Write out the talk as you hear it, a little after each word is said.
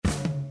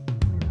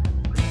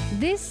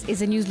This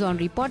is a News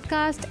Laundry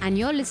podcast, and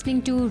you're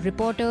listening to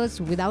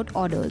Reporters Without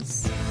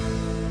Orders.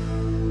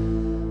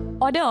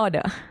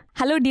 Order.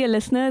 Hello, dear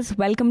listeners.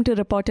 Welcome to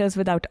Reporters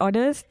Without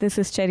Orders. This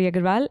is Cherry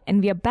Agarwal,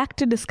 and we are back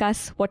to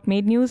discuss what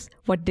made news,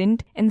 what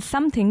didn't, and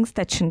some things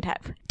that shouldn't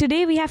have.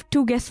 Today, we have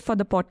two guests for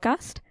the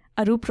podcast,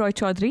 Arup Roy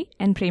Chaudhary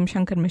and Prem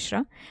Shankar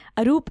Mishra.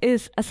 Arup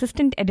is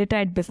assistant editor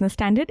at Business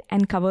Standard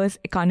and covers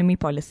economy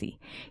policy.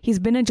 He's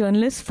been a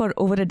journalist for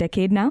over a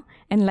decade now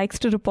and likes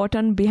to report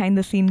on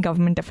behind-the-scene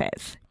government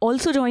affairs.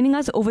 Also joining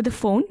us over the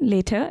phone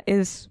later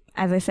is,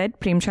 as I said,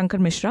 Prem Shankar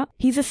Mishra.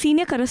 He's a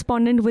senior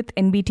correspondent with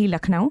NBT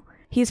Lucknow.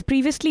 He has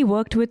previously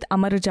worked with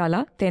Amar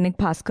Ujala, Dainik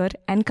Bhaskar,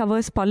 and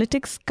covers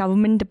politics,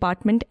 government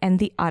department, and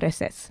the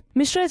RSS.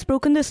 Mishra has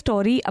broken the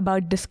story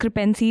about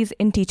discrepancies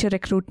in teacher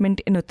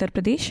recruitment in Uttar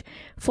Pradesh,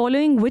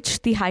 following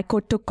which the High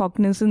Court took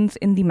cognizance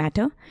in the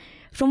matter.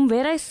 From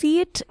where I see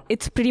it,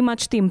 it's pretty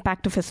much the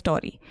impact of his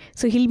story.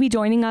 So he'll be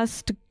joining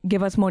us to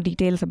give us more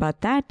details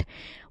about that.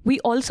 We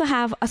also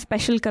have a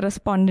special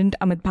correspondent,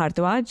 Amit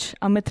Bhardwaj.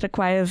 Amit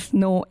requires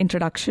no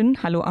introduction.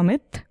 Hello,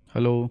 Amit.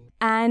 Hello.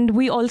 And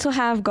we also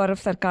have Gaurav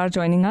Sarkar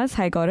joining us.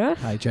 Hi, Gaurav.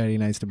 Hi, Cherry.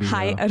 Nice to be here.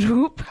 Hi,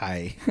 Arup.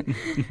 Hi.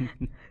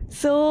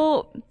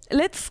 So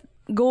let's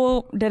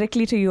go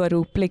directly to you,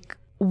 Arup.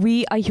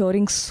 We are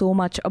hearing so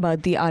much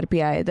about the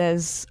RBI.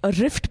 There's a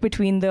rift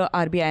between the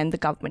RBI and the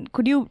government.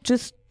 Could you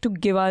just, to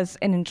give us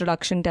an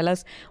introduction, tell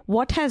us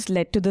what has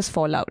led to this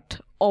fallout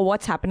or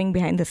what's happening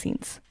behind the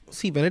scenes?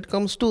 See, when it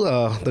comes to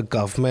the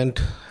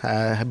government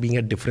being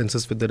at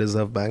differences with the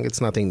Reserve Bank, it's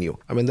nothing new.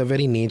 I mean, the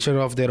very nature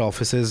of their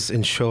offices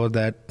ensure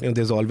that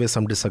there's always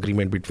some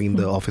disagreement between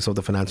the office of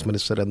the finance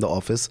minister and the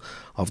office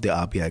of the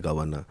RBI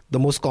governor. The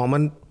most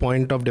common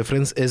point of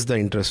difference is the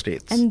interest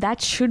rates. And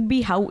that should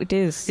be how it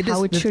is. That's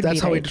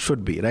how it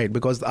should be, right?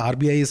 Because the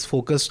RBI is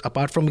focused,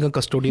 apart from being a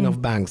custodian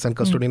of banks and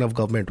custodian of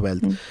government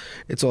wealth,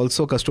 it's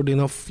also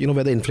custodian of,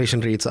 where the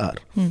inflation rates are.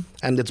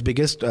 And its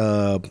biggest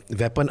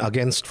weapon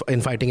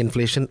in fighting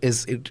inflation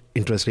is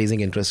raising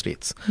interest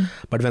rates.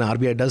 But when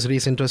RBI does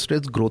raise interest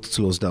rates, growth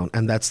slows down,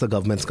 and that's the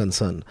government's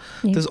concern.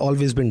 There's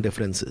always been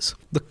differences.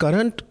 The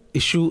current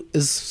issue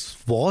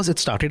it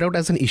started out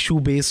as an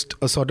issue-based,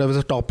 as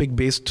a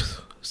topic-based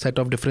set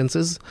of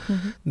differences.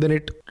 Then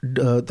it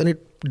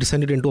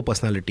descended into a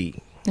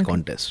personality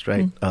contest,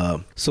 right?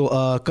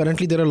 So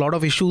currently there are a lot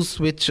of issues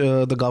which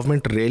the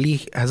government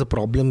really has a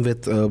problem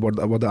with what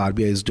the RBI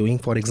is doing.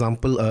 For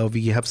example,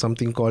 we have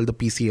something called the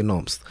PCA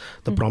norms,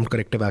 the Prompt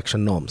Corrective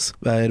Action norms,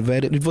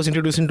 where it was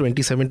introduced in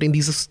 2017.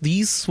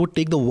 These would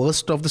take the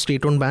worst of the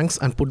state-owned banks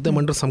and put them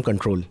under some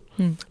control.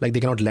 Like they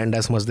cannot lend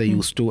as much they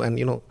used to,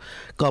 and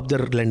curb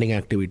their lending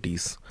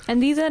activities.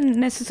 And these are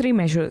necessary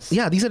measures.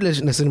 Yeah, these are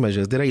necessary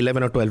measures. There are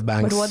 11 or 12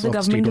 banks. But what the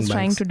government is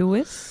trying to do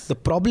is? The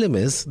problem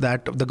is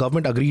that the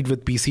government agreed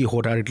with PCA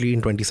wholeheartedly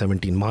in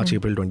 2017,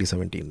 April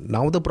 2017.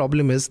 Now the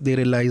problem is they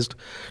realized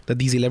that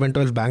these 11,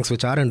 12 banks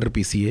which are under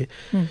PCA,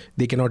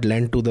 they cannot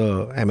lend to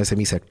the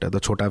MSME sector,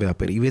 the Chota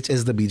Vyapari, which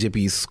is the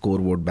BJP's core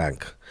vote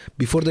bank.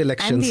 Before the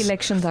elections, and the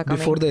elections are coming.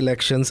 Before the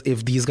elections,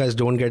 if these guys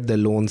don't get their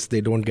loans, they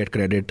don't get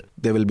credit,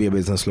 there will be a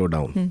business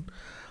slowdown.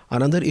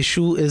 Another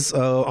issue is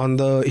on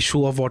the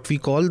issue of what we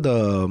call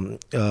the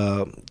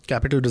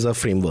capital reserve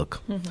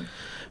framework.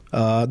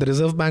 The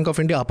Reserve Bank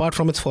of India, apart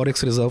from its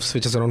forex reserves,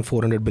 which is around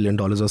 $400 billion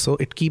or so,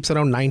 it keeps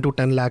around 9 to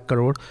 10 lakh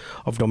crore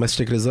of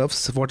domestic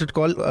reserves. What it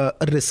call a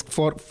risk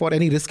for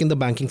any risk in the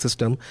banking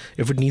system.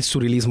 If it needs to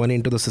release money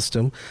into the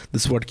system,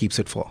 this is what keeps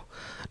it for.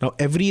 Now,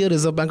 every year,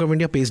 Reserve Bank of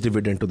India pays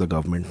dividend to the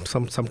government.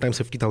 Sometimes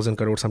 50,000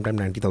 crore, sometimes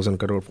 90,000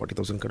 crore,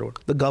 40,000 crore.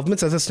 The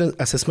government's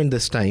assessment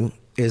this time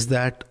is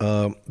that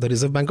the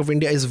Reserve Bank of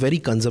India is very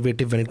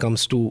conservative when it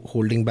comes to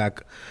holding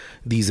back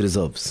these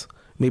reserves.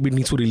 Maybe it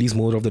needs to release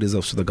more of the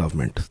reserves to the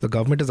government. The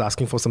government is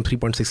asking for some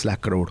 3.6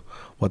 lakh crore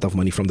worth of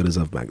money from the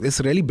Reserve Bank. It's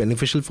really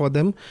beneficial for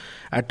them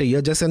at a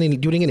year,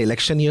 during an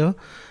election year,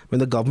 when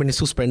the government is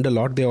to spend a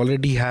lot. They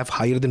already have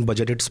higher than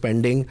budgeted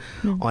spending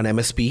on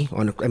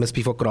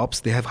MSP for crops.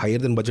 They have higher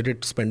than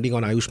budgeted spending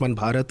on Ayushman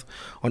Bharat,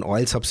 on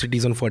oil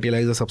subsidies, on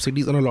fertilizer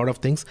subsidies, on a lot of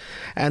things.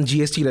 And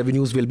GST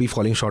revenues will be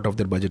falling short of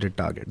their budgeted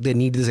target. They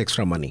need this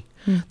extra money.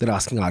 They're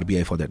asking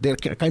RBI for that. They're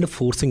kind of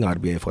forcing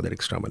RBI for that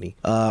extra money.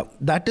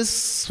 That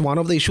is one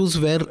of the issues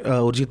where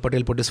Urjit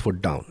Patel put his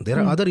foot down. There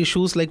are other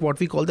issues like what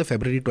we call the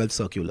February 12th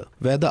circular,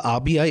 where the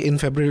RBI in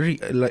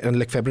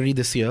February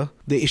this year,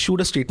 they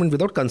issued a statement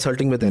without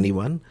consulting with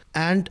anyone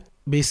and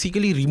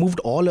basically removed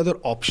all other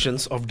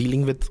options of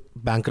dealing with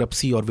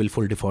bankruptcy or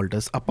willful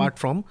defaulters apart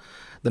from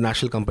the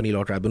National Company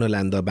Law Tribunal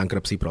and the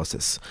bankruptcy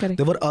process. Correct.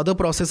 There were other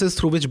processes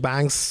through which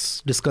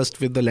banks discussed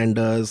with the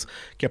lenders,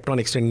 kept on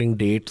extending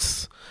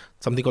dates,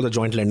 something called the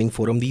Joint Lending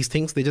Forum. These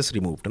things they just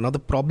removed. Now the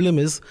problem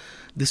is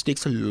this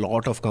takes a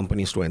lot of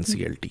companies to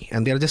NCLT,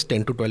 and there are just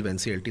 10 to 12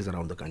 NCLTs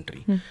around the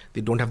country.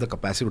 They don't have the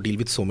capacity to deal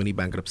with so many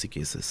bankruptcy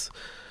cases.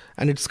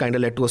 And it's kind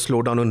of led to a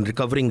slowdown in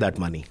recovering that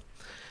money.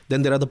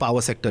 Then there are the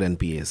power sector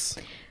NPAs.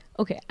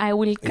 Okay, I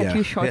will cut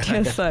you short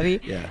here,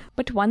 sorry.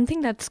 But one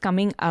thing that's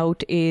coming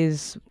out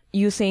is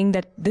you saying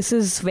that this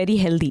is very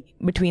healthy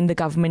between the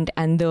government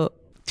and the...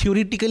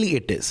 Theoretically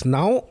it is.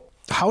 Now,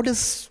 how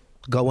does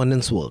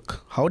governance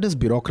work? How does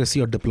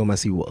bureaucracy or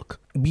diplomacy work?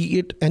 Be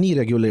it any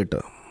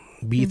regulator,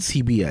 be it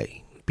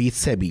CBI, be it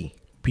SEBI,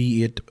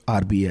 be it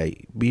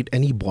RBI, be it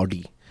any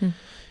body,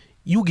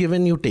 you give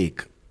and you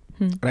take.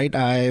 Right,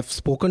 I've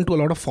spoken to a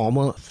lot of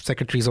former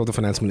secretaries of the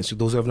finance ministry,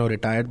 those who have now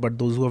retired, but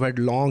those who have had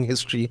long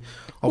history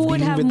of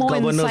dealing with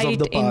governors of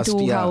the past.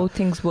 Into how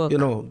things work.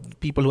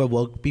 People who have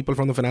worked, people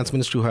from the finance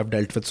ministry who have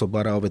dealt with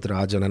Subbarao, with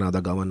Rajan and other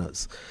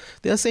governors.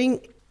 They are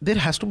saying there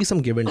has to be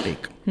some give and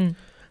take.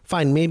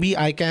 Fine, maybe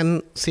I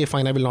can say,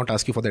 fine, I will not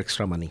ask you for the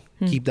extra money.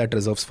 Keep that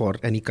reserves for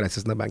any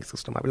crisis in the banking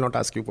system. I will not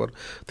ask you for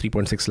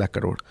 3.6 lakh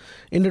crore.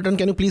 In return,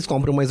 can you please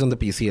compromise on the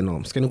PCA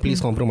norms? Can you please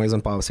compromise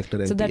on power sector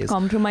NPAs? So that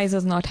compromise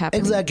is not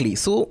happening. Exactly.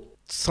 So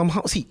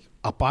somehow,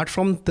 apart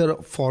from the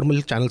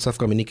formal channels of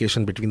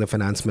communication between the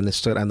finance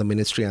minister and the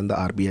ministry and the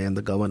RBI and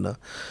the governor,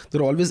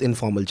 there are always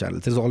informal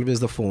channels. There's always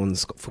the phone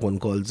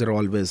calls. There are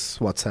always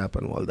WhatsApp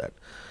and all that.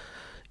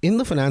 In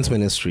the finance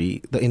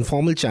ministry, the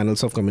informal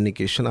channels of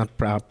communication are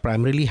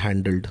primarily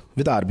handled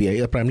with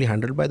RBI, are primarily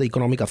handled by the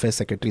Economic Affairs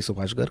Secretary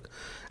Subhash Garg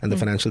and the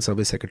Financial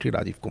Service Secretary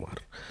Rajiv Kumar.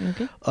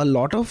 Okay. A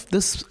lot of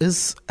this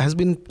has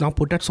been now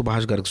put at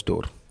Subhash Garg's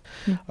door.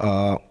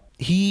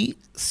 He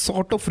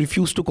sort of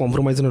refused to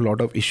compromise on a lot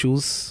of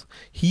issues.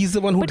 He's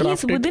the one who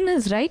drafted... But he's within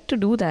his right to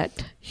do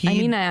that.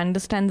 I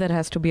understand there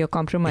has to be a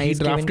compromise.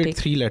 He drafted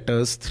 3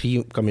 letters,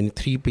 three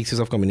pieces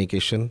of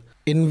communication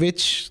in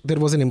which there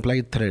was an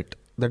implied threat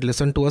that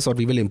listen to us or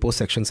we will impose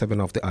Section 7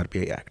 of the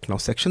RBI Act. Now,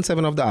 Section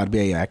 7 of the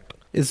RBI Act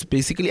is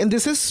basically, and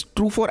this is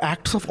true for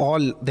acts of all,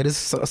 there is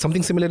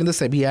something similar in the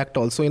SEBI Act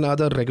also, in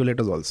other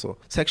regulators also.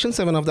 Section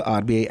 7 of the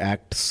RBI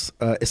Act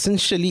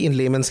essentially in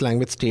layman's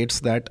language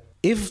states that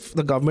if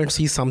the government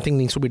sees something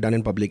needs to be done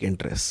in public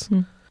interest,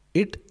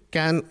 it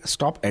can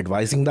stop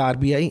advising the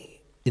RBI,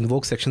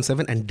 invoke Section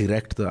 7 and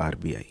direct the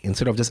RBI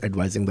instead of just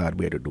advising the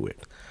RBI to do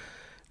it.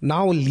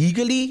 Now,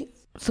 legally...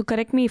 So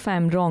correct me if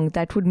I'm wrong,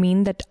 that would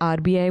mean that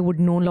RBI would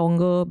no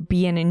longer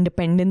be an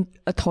independent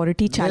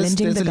authority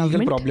challenging the government? There's a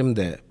legal problem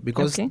there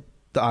because the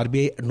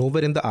RBI,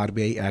 nowhere in the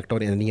RBI Act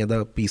or any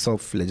other piece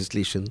of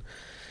legislation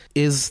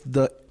is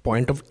the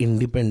point of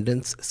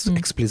independence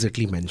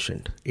explicitly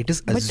mentioned. It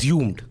is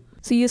assumed.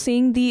 So you're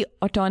saying the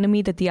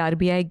autonomy that the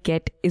RBI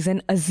get is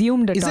an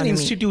assumed autonomy? It's an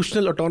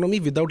institutional autonomy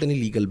without any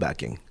legal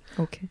backing.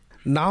 Okay.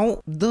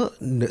 Now, the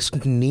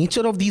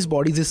nature of these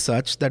bodies is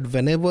such that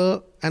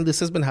whenever, and this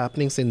has been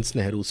happening since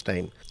Nehru's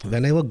time,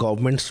 whenever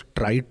governments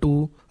try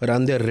to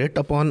run their writ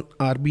upon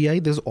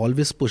RBI, there's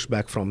always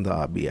pushback from the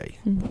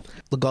RBI.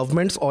 The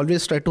governments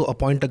always try to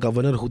appoint a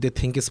governor who they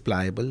think is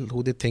pliable,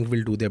 who they think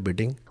will do their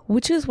bidding.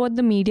 Which is what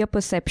the media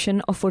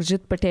perception of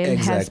Urjit Patel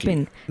has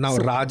been. Now,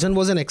 Rajan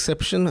was an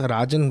exception.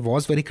 Rajan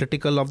was very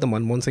critical of the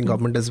Manmohan Singh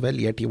government as well,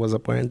 yet he was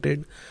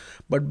appointed.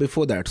 But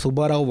before that,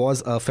 Subbarao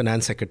was a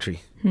finance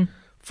secretary.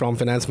 From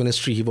finance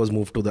ministry, he was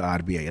moved to the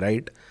RBI,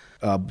 right?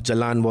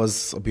 Jalan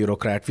was a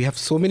bureaucrat. We have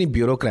so many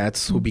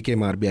bureaucrats who became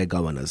RBI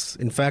governors.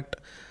 In fact,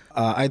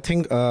 I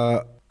think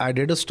I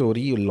did a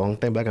story a long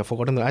time back. I've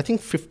forgotten. I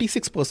think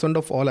 56%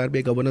 of all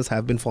RBI governors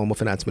have been former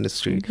finance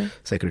ministry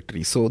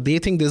secretaries. So they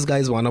think this guy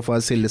is one of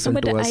us. He'll listen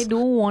to us. But I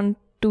don't want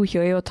to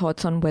hear your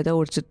thoughts on whether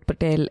Urjit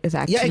Patel is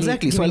actually... Yeah,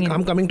 exactly. So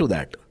I'm coming to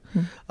that.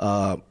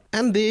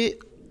 And they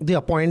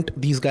appoint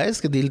these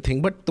guys, they'll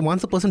think, but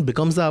once the person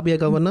becomes the RBI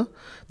governor,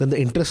 then the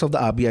interest of the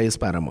RBI is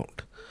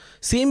paramount.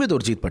 Same with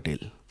Urjit Patel.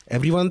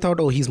 Everyone thought,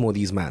 he's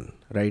Modi's man,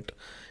 right?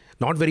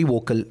 Not very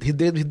vocal.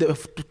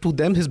 To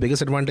them, his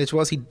biggest advantage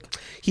was he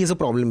has a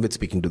problem with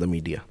speaking to the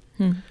media.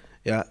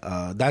 Yeah,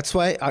 that's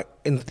why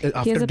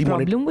after he has a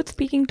problem with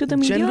speaking to the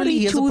media. Generally,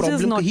 he has a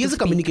problem. He has a speak?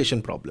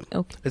 communication problem.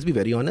 Okay. Let's be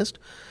very honest.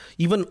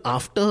 Even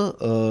after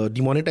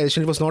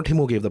demonetization, it was not him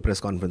who gave the press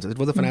conferences. It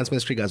was the finance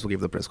ministry guys who gave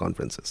the press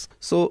conferences.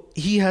 So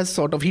he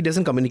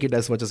doesn't communicate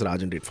as much as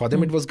Rajan did. For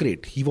them, it was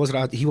great. He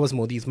was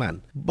Modi's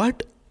man.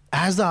 But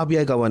as the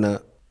RBI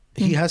governor,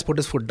 he has put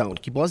his foot down.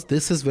 Boss,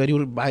 this is where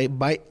you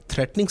by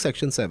threatening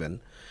Section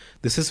 7.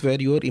 This is where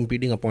you are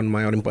impinging upon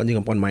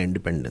my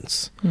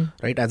independence,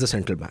 right, as a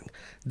central bank.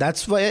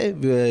 That's why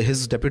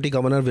his deputy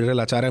governor,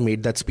 Viral Acharya,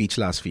 made that speech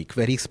last week,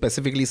 where he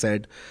specifically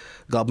said,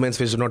 governments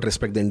which do not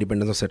respect the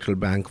independence of central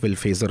bank will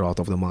face the wrath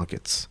of the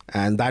markets.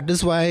 And that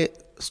is why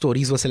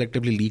stories were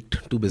selectively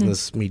leaked to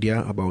business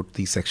media about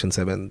the Section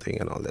 7 thing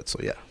and all that.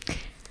 So, yeah.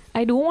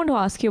 I don't want to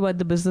ask you about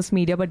the business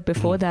media, but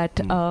before that,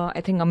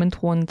 I think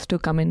Amit wants to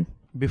come in.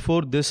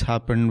 Before this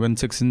happened, when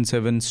Section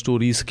 7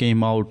 stories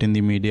came out in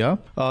the media,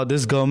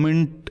 this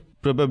government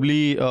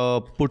probably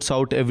puts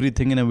out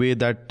everything in a way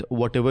that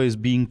whatever is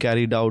being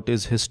carried out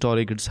is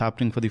historic. It's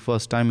happening for the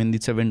first time in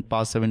the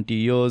past 70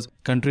 years.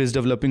 Country is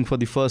developing for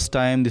the first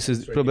time. This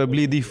is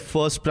probably the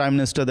first prime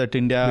minister that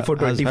India before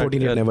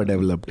 2014 it never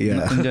developed.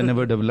 Yeah, India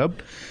never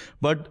developed.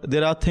 But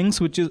there are things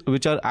which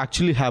are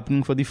actually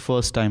happening for the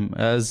first time.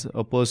 As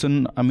a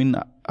person, I mean,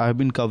 I've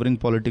been covering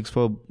politics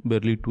for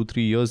barely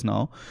 2-3 years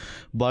now.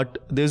 But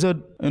there's a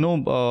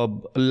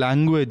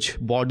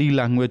body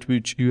language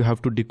which you have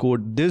to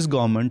decode. This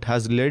government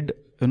has led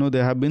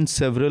there have been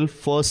several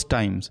first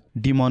times.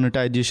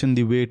 Demonetization,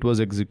 the way it was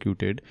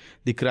executed,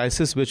 the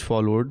crisis which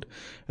followed,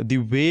 the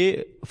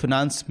way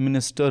finance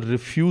minister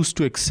refused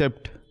to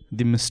accept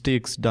the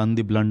mistakes done,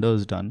 the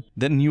blunders done.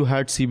 Then you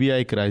had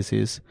CBI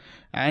crisis.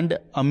 And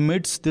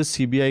amidst this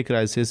CBI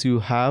crisis, you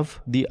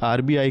have the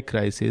RBI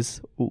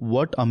crisis.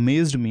 What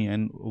amazed me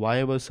and why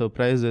I was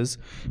surprised is,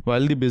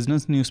 while the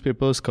business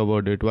newspapers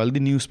covered it, while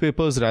the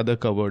newspapers rather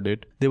covered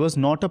it, there was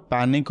not a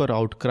panic or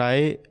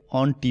outcry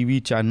on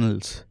TV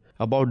channels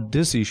about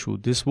this issue.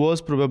 This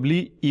was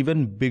probably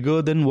even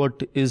bigger than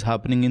what is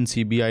happening in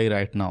CBI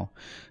right now.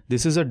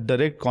 This is a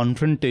direct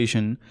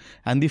confrontation,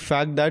 and the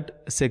fact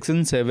that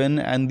Section 7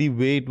 and the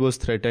way it was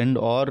threatened,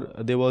 or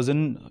there was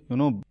when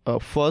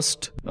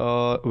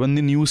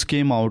the news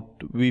came out,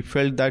 we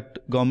felt that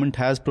government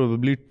has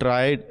probably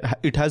tried,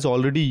 it has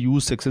already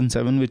used Section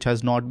 7, which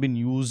has not been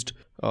used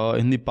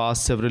in the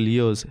past several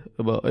years,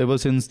 ever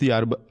since the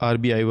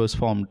RBI was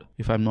formed,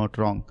 if I'm not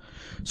wrong.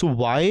 So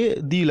why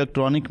the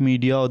electronic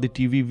media or the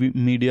TV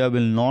media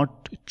will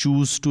not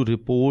choose to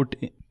report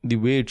the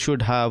way it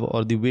should have,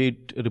 or the way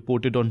it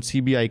reported on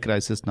CBI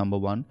crisis, number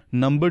one.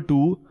 Number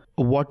two,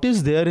 what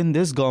is there in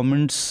this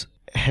government's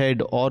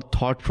head or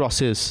thought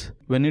process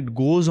when it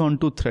goes on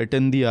to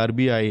threaten the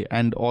RBI,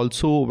 and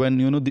also when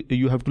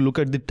you have to look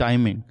at the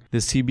timing. The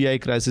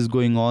CBI crisis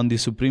going on, the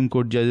Supreme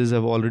Court judges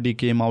have already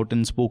came out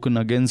and spoken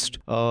against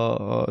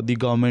the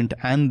government,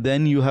 and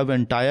then you have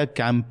entire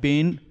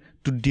campaign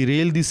to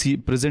derail the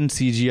present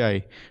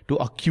CGI, to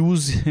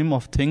accuse him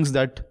of things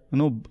that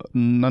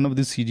none of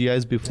the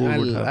CGIs before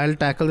would have. I'll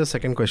tackle the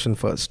second question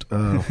first.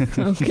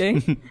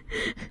 Okay.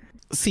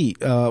 See,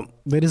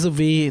 there is a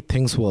way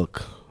things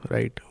work,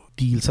 right?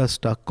 Deals are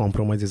stuck,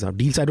 compromises are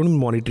deals. I don't mean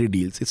monetary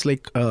deals. It's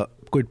like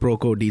quid pro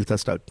quo, deals are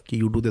stuck.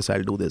 You do this,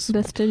 I'll do this.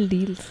 They're still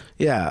deals.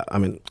 Yeah, I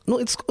mean, no,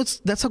 it's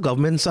that's how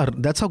governments are.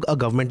 That's how a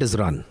government is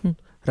run,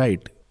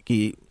 right?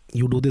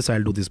 You do this,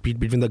 I'll do this.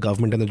 Between the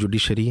government and the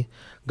judiciary,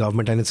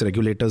 government and its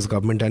regulators,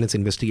 government and its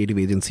investigative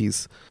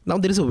agencies. Now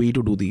there is a way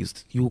to do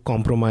these. You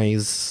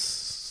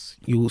compromise,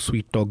 you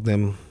sweet talk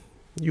them.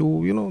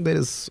 There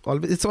is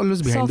always, it's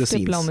always behind the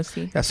scenes. Soft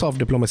diplomacy. Yeah, soft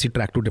diplomacy,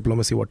 track to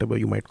diplomacy, whatever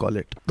you might call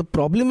it. The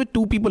problem with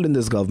two people in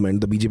this government,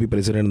 the BJP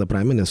president and the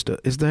prime minister,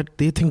 is that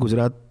they think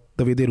Gujarat,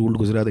 the way they ruled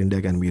Gujarat,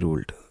 India can be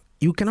ruled.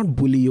 You cannot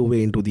bully your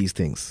way into these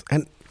things.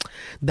 And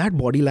that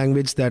body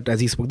language, that as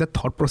he spoke, that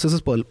thought process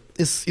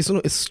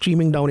is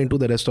streaming down into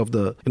the rest of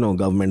the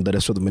government, the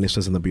rest of the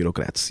ministers and the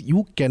bureaucrats.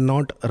 You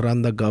cannot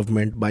run the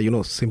government by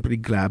simply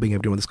grabbing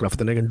everyone the scruff of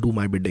the neck and do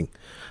my bidding.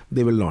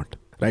 They will not.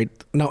 Right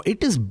now,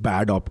 it is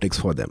bad optics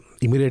for them.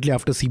 Immediately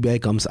after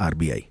CBI comes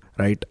RBI,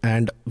 right?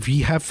 And we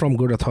have from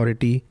good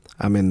authority,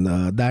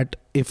 that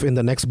if in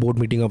the next board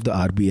meeting of the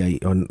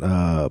RBI on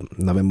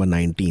November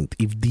 19th,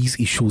 if these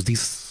issues,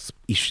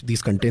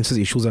 these contentious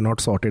issues are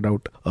not sorted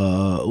out,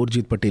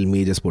 Urjit Patel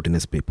may just put in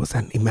his papers.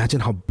 And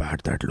imagine how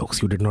bad that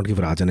looks. You did not give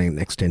Rajan an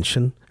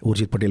extension.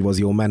 Urjit Patel was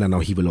your man, and now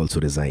he will also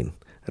resign.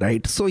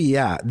 Right. So,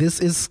 yeah, this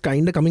is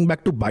kind of coming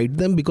back to bite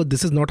them, because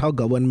this is not how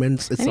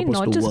governments is supposed to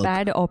work. Not just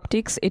bad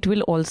optics, it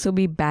will also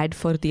be bad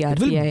for the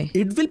RBI.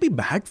 It will be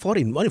bad for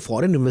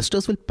foreign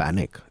investors will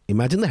panic.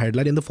 Imagine the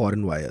headline in the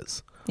foreign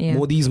wires. Yeah.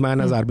 Modi's man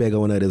as RBI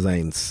governor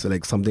resigns,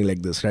 like something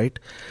like this, right?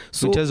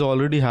 So, which has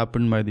already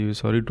happened, by the way.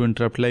 Sorry to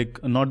interrupt.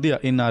 Like, not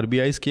in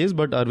RBI's case,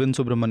 but Arvind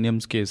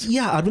Subramanian's case.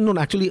 Yeah, Arvind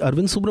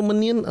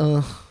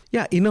Subramanian,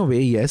 yeah, in a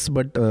way, yes,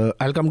 but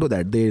I'll come to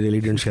that. They really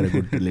didn't share a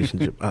good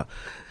relationship.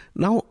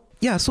 Now,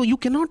 yeah, so you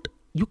cannot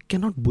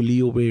bully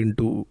your way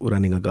into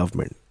running a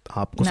government.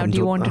 Now, do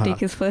you want to take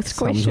his first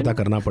question?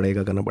 Karna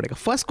padega.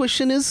 First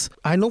question is,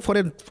 I know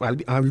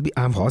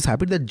I'm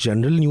happy that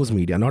general news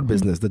media, not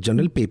business, the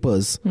general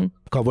papers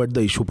covered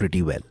the issue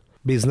pretty well.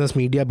 Business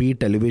media, be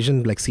it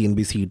television like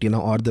CNBC, ET,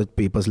 or the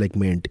papers like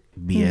Mint,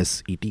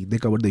 BS, ET, they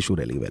covered the issue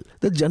really well.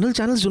 The general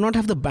channels do not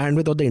have the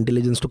bandwidth or the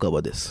intelligence to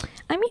cover this.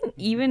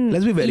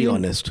 Let's be very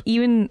honest.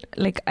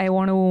 I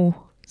want to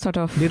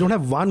they don't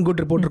have one good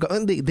reporter.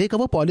 They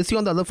cover policy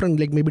on the other front,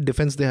 like maybe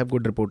defense, they have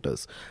good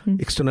reporters.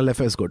 External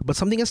affairs good. But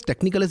something as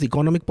technical as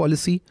economic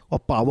policy or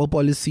power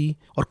policy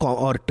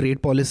or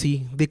trade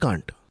policy, they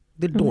can't.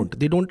 They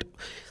don't.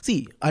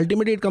 See,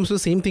 ultimately it comes to the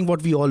same thing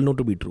what we all know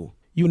to be true.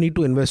 You need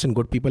to invest in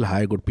good people,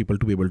 hire good people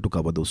to be able to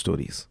cover those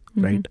stories,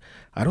 right?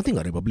 I don't think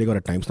a Republic or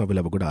a Times now will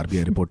have a good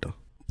RBI reporter.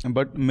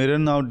 But Mirror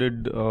Now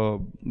did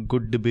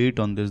good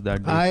debate on this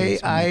that day.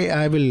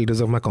 I will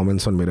reserve my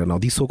comments on Mirror Now.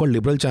 These so-called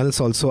liberal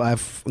channels also,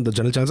 the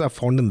general channels, I've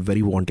found them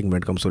very wanting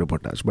when it comes to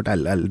reportage. But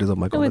I'll reserve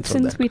my comments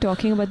on that. Since we're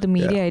talking about the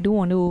media, I do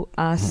want to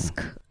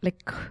ask,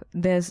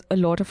 there's a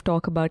lot of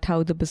talk about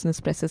how the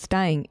business press is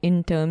dying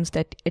in terms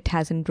that it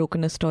hasn't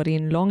broken a story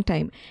in a long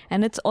time.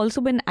 And it's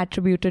also been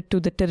attributed to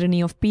the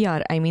tyranny of PR.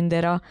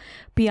 There are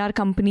PR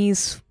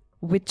companies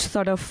which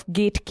sort of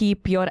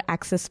gatekeep your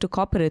access to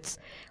corporates.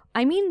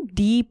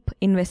 Deep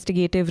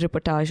investigative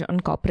reportage on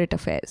corporate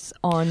affairs.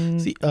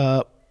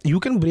 You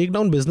can break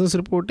down business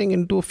reporting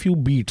into a few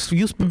beats.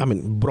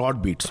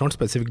 Broad beats, not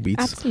specific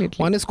beats.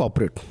 Absolutely. One is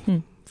corporate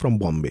from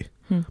Bombay.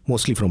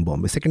 mostly from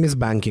Bombay. Second is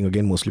banking,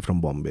 again mostly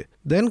from Bombay.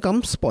 Then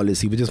comes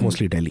policy, which is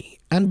mostly Delhi.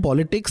 And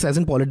politics, as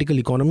in political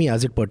economy,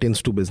 as it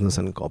pertains to business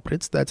and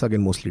corporates, that's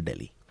again mostly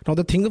Delhi. Now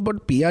the thing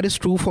about PR is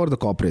true for the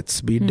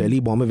corporates, be it Delhi,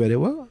 Bombay,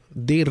 wherever.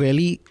 They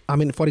really, I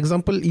mean, for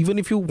example, even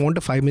if you want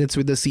a 5 minutes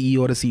with the CEO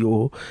or a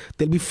COO,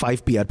 there'll be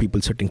 5 PR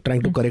people sitting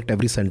trying to correct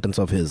every sentence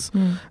of his.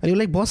 And you're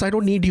like, boss, I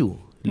don't need you.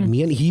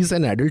 Me and he's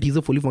an adult, he's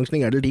a fully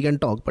functioning adult, he can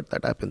talk, but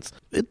that happens.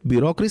 With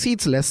bureaucracy,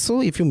 it's less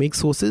so. If you make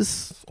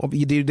sources,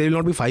 there will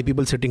not be 5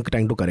 people sitting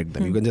trying to correct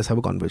them. You can just have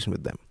a conversation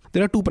with them.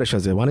 There are 2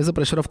 pressures here. One is the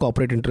pressure of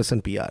corporate interest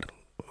and PR.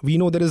 We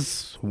know there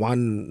is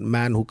one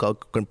man who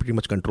pretty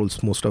much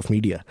controls most of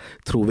media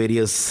through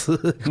various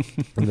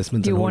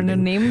investments. Do you want to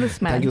name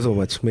this man? Thank you so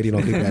much. Meri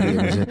naukri kar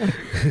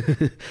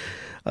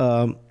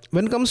hai.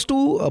 When it comes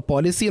to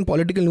policy and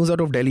political news out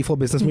of Delhi for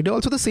business media,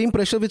 also the same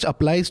pressure which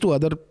applies to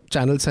other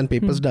channels and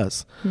papers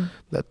does.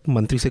 That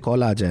मंत्री से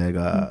call आ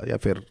जाएगा या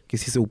फिर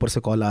किसी से ऊपर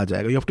से call आ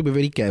जाएगा. You have to be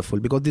very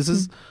careful because this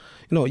is,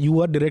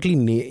 you are directly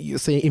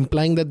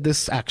implying that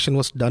this action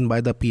was done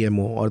by the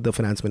PMO or the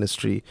finance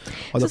ministry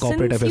or the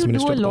corporate affairs ministry.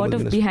 So since you do a lot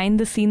of behind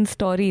the scenes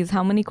stories,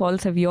 how many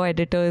calls have your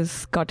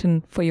editors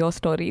gotten for your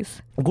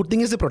stories? Good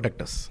thing is they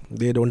protect us.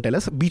 They don't tell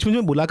us. बीच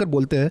में बुलाकर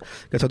बोलते हैं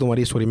कि अच्छा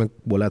तुम्हारी story में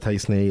बोला था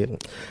इसने.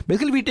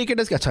 Basically we take it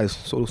as कि अच्छा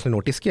उसने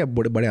नोटिस किया,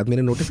 बड़े आदमी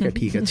ने नोटिस किया,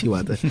 ठीक है, अच्छी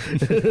बात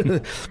है.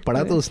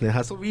 पढ़ा तो उसने.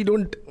 हाँ, so we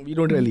don't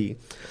really.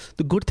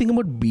 The good thing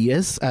about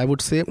BS, I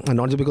would say,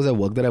 not just because I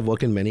work there, I've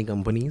worked in many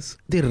companies,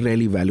 they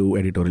really value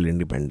editorial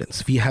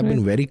independence. We have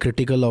been very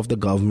critical of the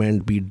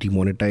government, be it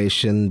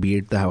demonetization, be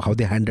it how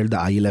they handled the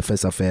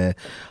ILFS affair,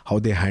 how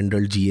they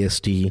handled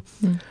GST.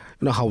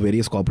 How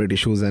various corporate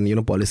issues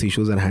and policy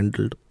issues are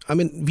handled. I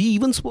mean, we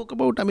even spoke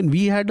about,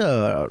 we had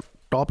a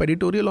top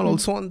editorial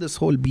also on this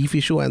whole beef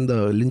issue and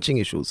the lynching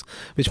issues,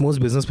 which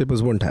most business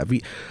papers won't have.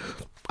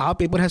 Our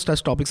paper has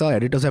touched topics, our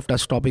editors have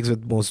touched topics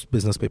that most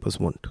business papers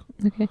won't.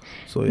 Okay.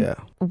 So yeah.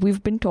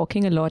 We've been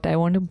talking a lot. I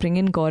want to bring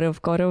in Gaurav.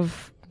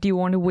 Gaurav, do you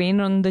want to weigh in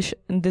on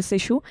this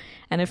issue?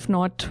 And if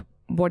not,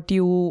 what do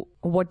you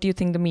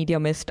think the media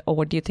missed, or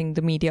what do you think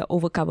the media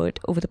overcovered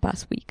over the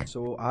past week?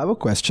 So I have a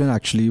question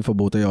actually for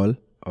both of y'all.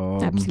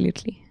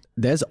 Absolutely.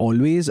 There's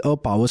always a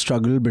power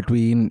struggle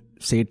between,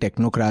 say,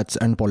 technocrats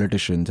and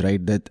politicians, right?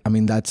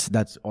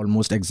 That's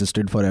almost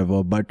existed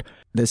forever. But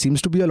there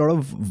seems to be a lot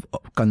of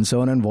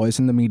concern and voice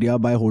in the media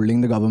by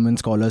holding the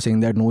government's collar, saying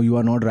that no, you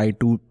are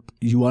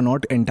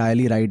not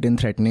entirely right in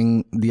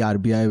threatening the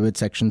RBI with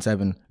Section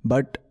 7.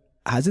 But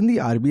hasn't the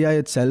RBI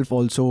itself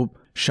also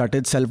shut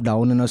itself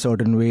down in a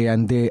certain way,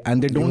 and they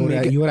don't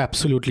make it? You are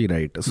absolutely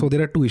right. So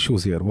there are 2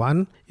 issues here.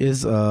 One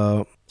is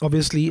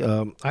obviously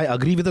I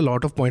agree with a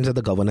lot of points that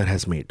the governor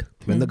has made.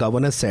 When the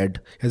governor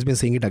has been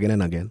saying it again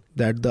and again,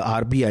 that the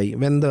RBI,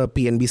 when the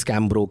PNB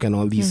scam broke and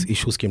all these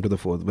issues came to the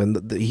fore, when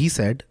he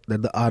said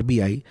that the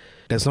RBI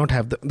does not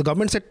have the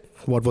government said,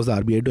 what was the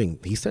RBI doing?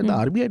 He said the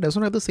RBI does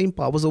not have the same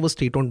powers over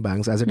state-owned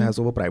banks as it has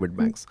over private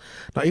banks.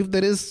 Now, if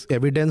there is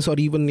evidence or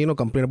even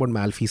complaint about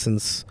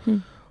malfeasance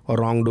or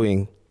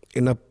wrongdoing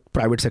in a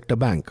private sector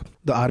bank,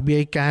 the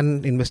RBI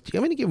can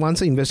investigate.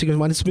 Once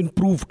it's been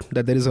proved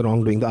that there is a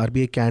wrongdoing, the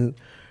RBI can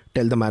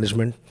tell the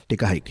management,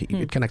 take a hike.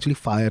 It can actually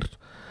fire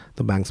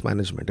the bank's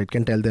management. It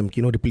can tell them,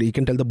 it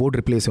can tell the board,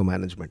 replace your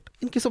management.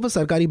 In case of a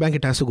Sarkari bank,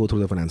 it has to go through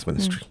the finance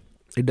ministry.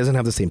 It doesn't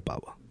have the same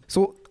power.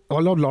 So a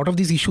lot of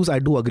these issues, I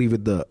do agree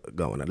with the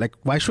governor. Like,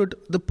 why should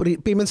the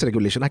payments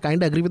regulation? I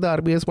kind of agree with the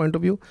RBI's point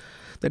of view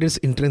that it's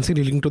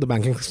intrinsically linked to the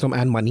banking system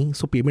and money.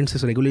 So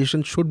payments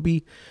regulation should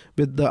be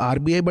with the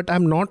RBI. But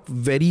I'm not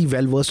very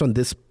well versed on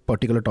this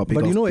particular topic.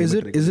 But is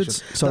it?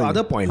 Sorry. The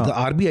other point, the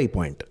RBI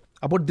point.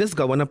 About this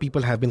governor,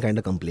 people have been kind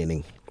of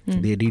complaining.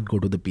 They did go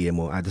to the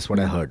PMO. That's what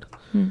I heard.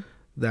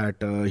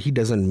 That he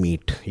doesn't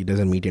meet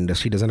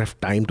industry. He doesn't have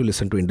time to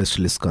listen to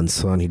industrialists'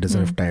 concern. He doesn't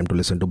have time to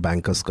listen to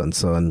bankers'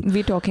 concern.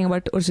 We're talking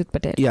about Urjit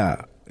Patel.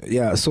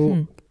 Yeah.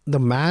 So the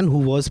man who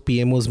was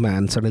PMO's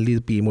man, suddenly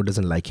the PMO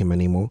doesn't like him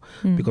anymore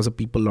because a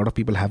lot of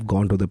people have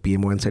gone to the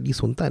PMO and said, "He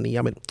sunta nahi."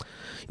 I mean,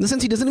 in the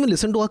sense, he doesn't even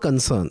listen to our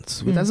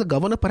concerns. As a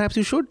governor, perhaps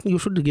you should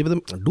give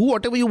them, do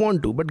whatever you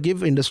want to, but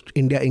give India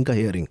Inc. a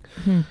hearing.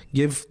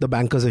 Give the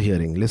bankers a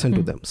hearing. Listen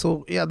to them.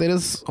 So yeah, there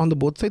is on the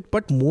both sides,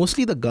 but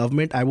mostly the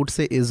government, I would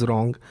say, is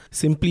wrong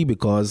simply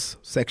because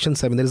Section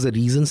 7, there is a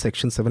reason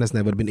Section 7 has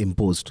never been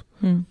imposed.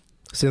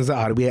 Since the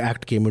RBI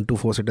Act came into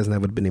force, it has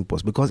never been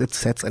imposed because it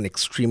sets an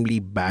extremely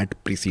bad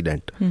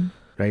precedent,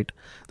 right?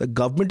 The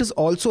government is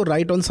also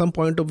right on some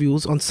point of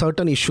views on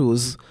certain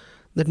issues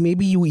that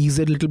maybe you ease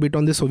it a little bit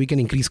on this so we can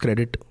increase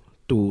credit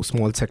to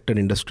small sector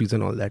industries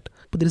and all that.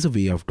 But there is a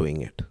way of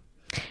doing it.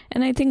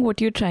 And I think what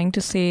you're trying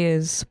to say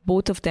is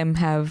both of them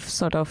have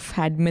sort of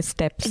had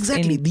missteps.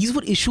 Exactly. These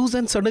were issues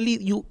and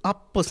suddenly you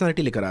up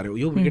personality lekar aa rahe ho.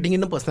 You're getting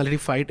in a personality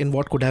fight in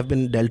what could have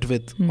been dealt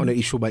with on an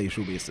issue by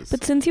issue basis.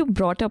 But since you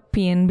brought up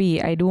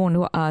PNB, I do want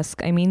to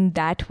ask,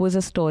 that was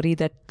a story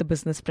that the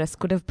business press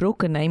could have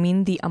broken.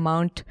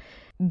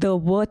 The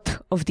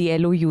worth of the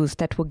LOUs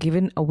that were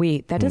given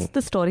away. That is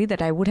the story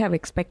that I would have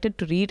expected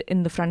to read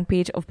in the front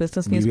page of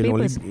business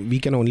newspapers. We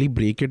can only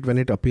break it when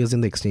it appears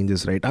in the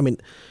exchanges, right?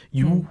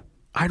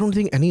 I don't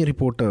think any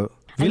reporter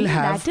will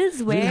have that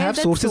is where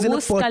the sources in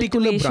a source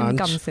particular cultivation branch.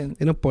 comes in.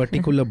 In a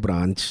particular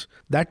branch.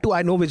 That too,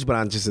 I know which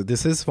branch this is.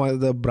 This is for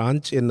the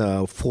branch in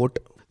Fort.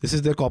 This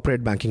is their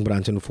corporate banking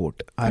branch in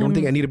Fort. I don't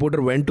think any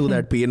reporter went to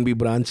that PNB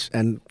branch.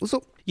 And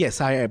so, yes,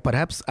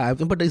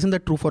 but isn't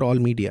that true for all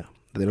media?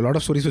 There are a lot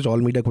of stories which all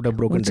media could have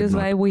broken. Which is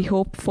why we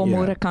hope for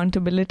more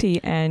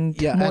accountability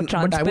and more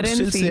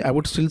transparency. But I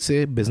would still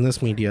say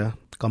business media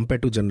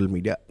compared to general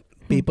media,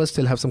 papers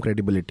still have some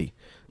credibility.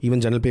 Even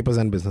general papers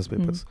and business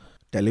papers.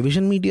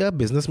 Television media,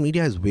 business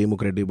media is way more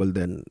credible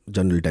than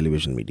general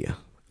television media.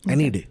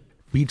 Any day.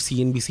 Be it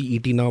CNBC,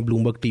 ET Now,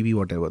 Bloomberg TV,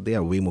 whatever. They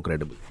are way more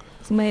credible.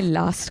 So my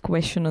last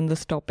question on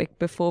this topic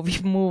before we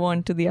move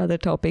on to the other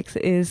topics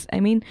is, I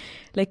mean,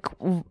 like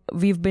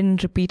we've been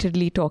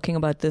repeatedly talking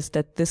about this,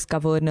 that this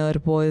governor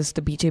was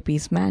the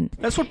BJP's man.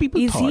 That's what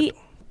people thought.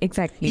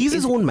 Exactly. He's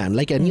his own man.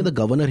 Like any other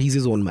governor, he's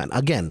his own man.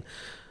 Again,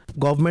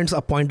 governments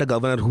appoint a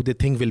governor who they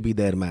think will be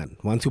their man.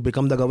 Once you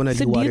become the governor,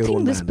 you are your own man. So do you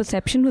think this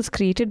perception was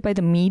created by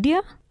the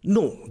media?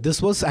 No,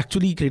 this was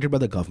actually created by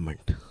the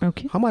government.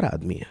 Okay. हमारा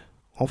आदमी है.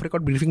 Off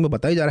record briefing में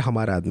बताया जा रहा है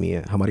हमारा आदमी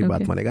है, हमारी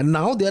बात मानेगा.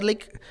 Now they are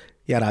like,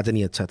 यार राजा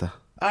नहीं अच्छा था.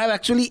 I have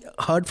actually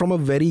heard from a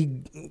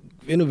very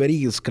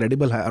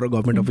credible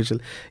government official,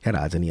 यार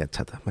राजा नहीं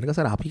अच्छा था. मैंने कहा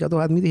सर आप ही का तो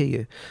आदमी ही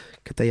है.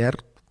 कहता यार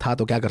था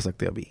तो क्या कर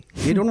सकते हैं अभी.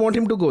 They don't want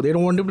him to go. They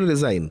don't want him to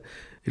resign.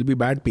 It'll be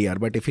bad PR.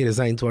 But if he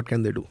resigns, what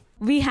can they do?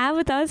 We have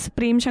with us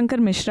Prem Shankar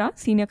Mishra,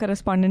 senior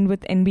correspondent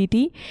with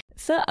NBT.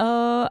 Sir,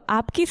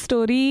 aapki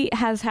story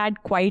has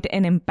had quite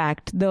an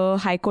impact. The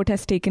High Court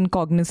has taken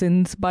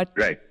cognizance, but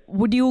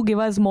would you give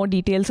us more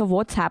details of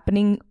what's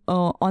happening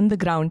on the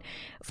ground?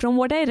 From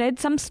what I read,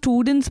 some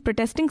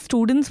protesting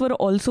students were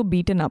also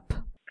beaten up.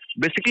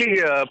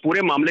 Basically,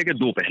 पूरे मामले के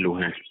दो पहलू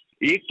हैं.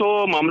 एक तो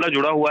मामला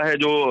जुड़ा हुआ है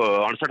जो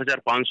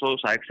 68,500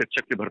 सहायक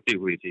शिक्षक की भर्ती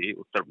हुई थी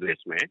उत्तर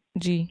प्रदेश में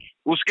जी,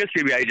 उसके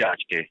सीबीआई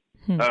जांच के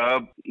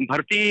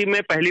भर्ती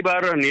में पहली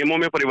बार नियमों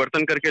में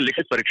परिवर्तन करके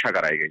लिखित परीक्षा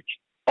कराई गई थी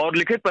और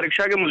लिखित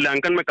परीक्षा के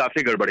मूल्यांकन में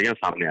काफी गड़बड़ियां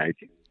सामने आई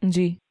थी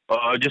जी,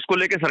 जिसको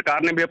लेकर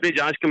सरकार ने भी अपनी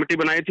जांच कमेटी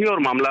बनाई थी और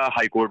मामला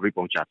हाईकोर्ट भी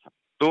पहुंचा था.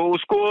 तो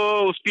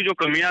उसकी जो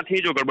कमियां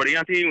थी, जो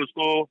गड़बड़ियां थी,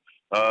 उसको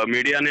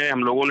मीडिया ने,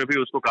 हम लोगों ने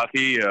भी उसको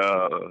काफी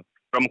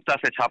प्रमुखता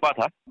से छापा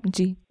था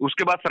जी.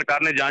 उसके बाद सरकार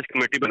ने जांच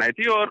कमेटी बनाई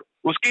थी और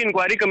उसकी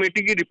इंक्वायरी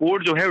कमेटी की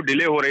रिपोर्ट जो है वो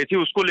डिले हो रही थी.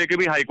 उसको लेके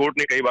भी हाईकोर्ट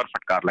ने कई बार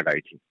फटकार लगाई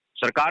थी.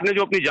 सरकार ने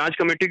जो अपनी जांच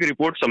कमेटी की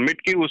रिपोर्ट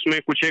सबमिट की उसमें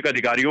कुछ एक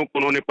अधिकारियों को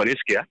उन्होंने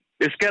पनिश किया.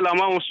 इसके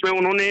अलावा उसमें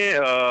उन्होंने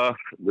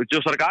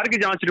जो सरकार की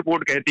जांच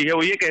रिपोर्ट कहती है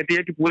वो ये कहती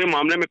है कि पूरे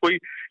मामले में कोई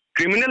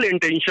क्रिमिनल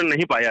इंटेंशन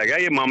नहीं पाया गया,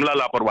 ये मामला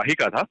लापरवाही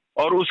का था.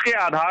 और उसके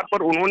आधार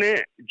पर उन्होंने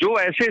जो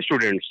ऐसे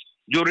स्टूडेंट्स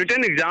जो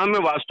रिटन एग्जाम में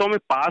वास्तव में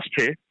पास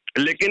थे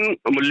लेकिन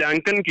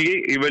मूल्यांकन की,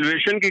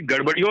 इवेल्युएशन की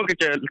गड़बड़ियों के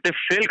चलते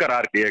फेल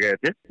करार किए गए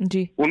थे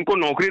जी, उनको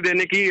नौकरी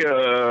देने की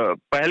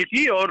पहल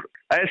की. और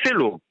ऐसे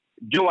लोग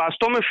जो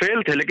वास्तव में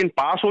फेल थे लेकिन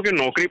पास होकर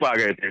नौकरी पा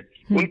गए थे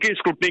उनकी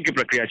स्क्रूटनी की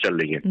प्रक्रिया चल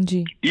रही है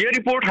जी. ये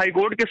रिपोर्ट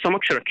हाईकोर्ट के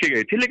समक्ष रखी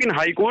गई थी लेकिन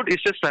हाईकोर्ट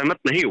इससे सहमत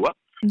नहीं हुआ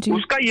जी.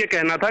 उसका ये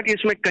कहना था कि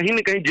इसमें कहीं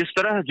न कहीं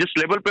जिस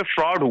लेवल पे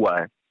फ्रॉड हुआ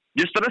है,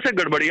 जिस तरह से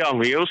गड़बड़ियां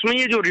हुई है, उसमें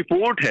ये जो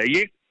रिपोर्ट है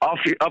ये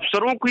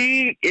अफसरों की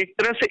एक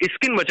तरह से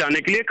स्किन बचाने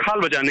के लिए, खाल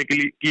बचाने के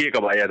लिए की एक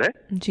कवायद है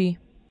जी.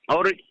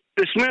 और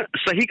इसमें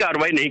सही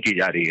कार्रवाई नहीं की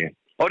जा रही है.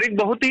 और एक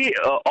बहुत ही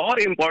और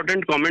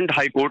इम्पोर्टेंट कमेंट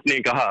हाईकोर्ट ने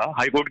कहा,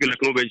 हाईकोर्ट के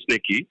लखनऊ बेंच ने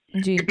की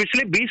जी. कि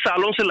पिछले 20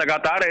 सालों से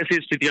लगातार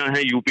ऐसी स्थितियां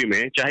हैं यूपी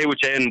में, चाहे वो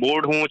चयन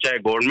बोर्ड हो, चाहे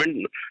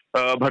गवर्नमेंट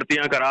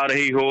भर्तियां करा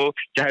रही हो,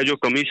 चाहे जो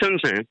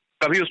कमीशंस हैं,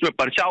 कभी उसमें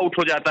पर्चा आउट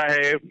हो जाता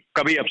है,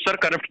 कभी अफसर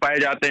करप्ट पाए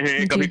जाते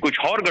हैं, कभी कुछ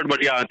और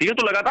गड़बड़ियां आती है,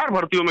 तो लगातार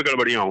भर्तियों में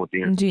गड़बड़ियां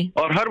होती हैं जी.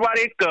 और हर बार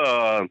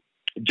एक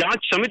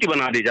जांच समिति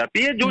बना दी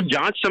जाती है. जो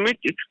जांच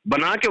समिति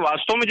बना के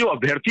वास्तव में जो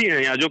अभ्यर्थी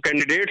हैं या जो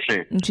कैंडिडेट्स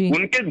हैं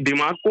उनके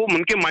दिमाग को,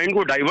 उनके माइंड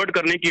को डाइवर्ट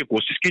करने की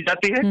कोशिश की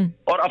जाती है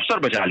और अफसर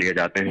बचा लिए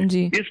जाते हैं.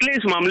 इसलिए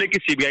इस मामले की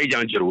सीबीआई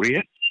जांच जरूरी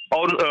है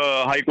और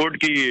हाईकोर्ट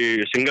की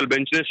सिंगल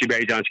बेंच ने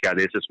सीबीआई जांच के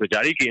आदेश इसमें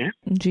जारी किए हैं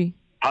जी.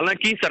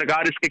 हालांकि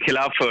सरकार इसके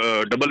खिलाफ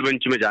डबल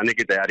बेंच में जाने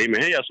की तैयारी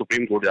में है या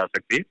सुप्रीम कोर्ट जा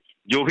सकती है.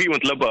 जो भी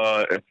मतलब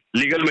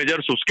लीगल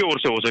मेजर्स उसके ओर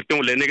से हो सकते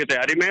हैं वो लेने की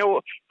तैयारी में है. वो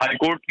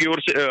हाईकोर्ट की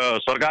ओर से,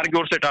 सरकार की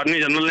ओर से अटॉर्नी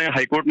जनरल ने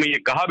हाईकोर्ट में ये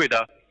कहा भी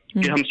था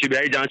कि हम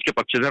सीबीआई जांच के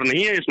पक्षधर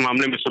नहीं है, इस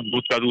मामले में सब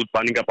दूध का दूध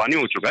पानी का पानी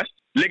हो चुका है.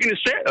 लेकिन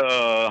इससे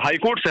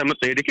हाईकोर्ट सहमत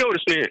नहीं दिखी और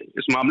इसने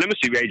इस मामले में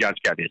सीबीआई जांच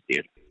के आदेश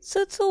दिए.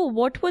 So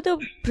what were the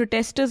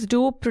protesters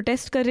do?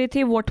 Protest कर रहे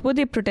थे, what were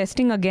they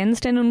protesting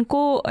against? and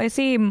उनको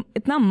ऐसे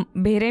इतना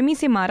बेरहमी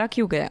से मारा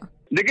क्यों गया?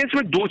 देखिए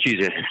इसमें दो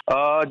चीजें हैं.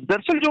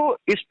 दरअसल जो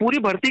इस पूरी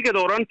भर्ती के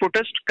दौरान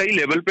प्रोटेस्ट कई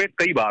लेवल पे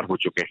कई बार हो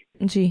चुके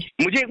हैं जी.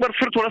 मुझे एक बार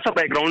फिर थोड़ा सा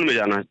बैकग्राउंड में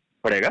जाना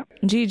पड़ेगा.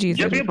 जी जी.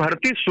 जब ये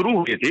भर्ती शुरू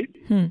हुई थी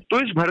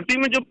तो इस भर्ती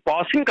में जो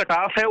पासिंग कट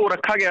ऑफ है वो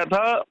रखा गया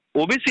था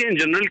ओबीसी एंड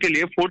जनरल के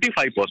लिए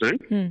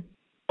 45%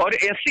 और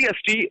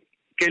SC/ST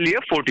के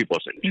लिए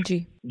 40%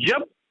 जी.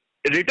 जब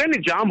रिटर्न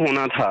एग्जाम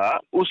होना था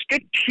उसके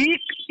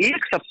ठीक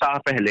एक सप्ताह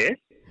पहले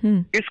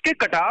इसके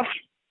कट ऑफ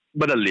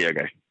बदल दिए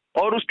गए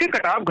और उसके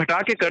कट ऑफ घटा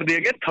के कर दिए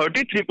गए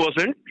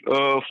 33%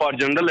 for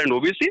general and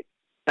OBC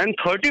and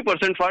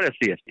 30% for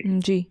SC/ST.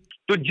 जी.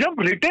 तो जब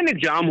रिटन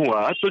एग्जाम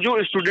हुआ तो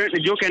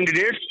जो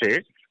कैंडिडेट्स थे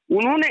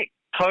उन्होंने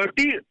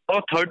 30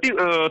 और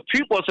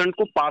 33%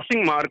 को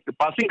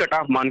पासिंग कट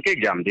ऑफ मान के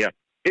एग्जाम दिया।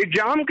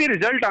 एग्जाम के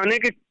रिजल्ट आने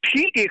के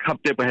ठीक एक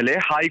हफ्ते पहले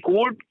हाई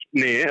कोर्ट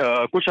ने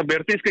कुछ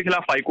अभ्यर्थी इसके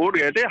खिलाफ हाई कोर्ट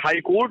गए थे।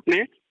 हाई कोर्ट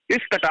ने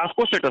इस कट ऑफ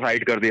को सेट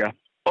असाइड कर दिया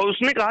और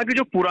उसने कहा कि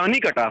जो पुरानी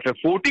कट ऑफ है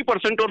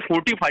 40% और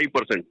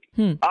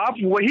 45%, आप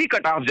वही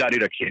कट ऑफ जारी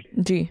रखिए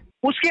जी।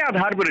 उसके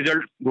आधार पर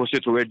रिजल्ट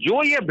घोषित हुए।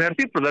 जो ये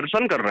अभ्यर्थी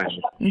प्रदर्शन कर रहे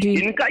हैं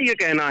इनका ये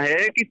कहना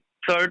है कि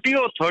 30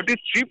 और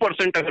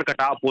 33% अगर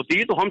कट ऑफ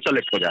होती तो हम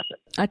सेलेक्ट हो जाते।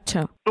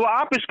 अच्छा, तो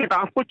आप इस कट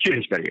ऑफ को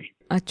चेंज करिए।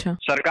 अच्छा,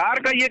 सरकार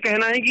का ये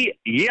कहना है कि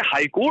ये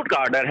हाईकोर्ट का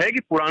ऑर्डर है कि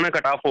पुराना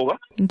कट ऑफ होगा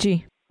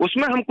जी,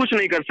 उसमें हम कुछ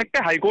नहीं कर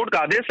सकते, हाईकोर्ट का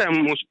आदेश है,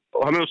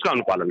 हमें उसका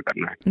अनुपालन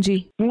करना है जी।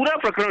 पूरा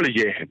प्रकरण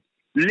ये है।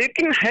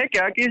 लेकिन है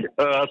क्या कि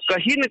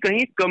कहीं न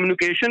कहीं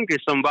कम्युनिकेशन के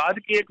संवाद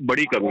की एक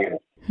बड़ी कमी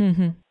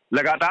है।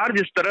 लगातार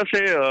जिस तरह से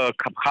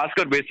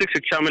खासकर बेसिक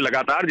शिक्षा में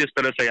लगातार जिस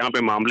तरह से यहाँ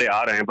पे मामले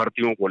आ रहे हैं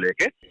भर्तियों को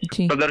लेके,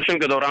 प्रदर्शन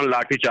के दौरान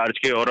लाठीचार्ज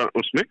के, और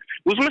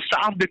उसमें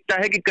साफ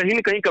दिखता है कि कहीं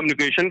न कहीं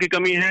कम्युनिकेशन की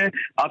कमी है।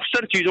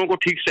 अफसर चीजों को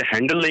ठीक से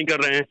हैंडल नहीं कर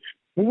रहे हैं।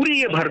 पूरी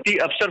ये भर्ती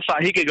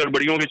अफसरशाही के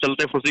गड़बड़ियों के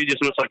चलते फंसी,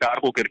 जिसमें सरकार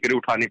को किरकिरी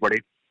उठानी पड़ी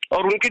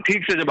और उनकी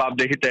ठीक से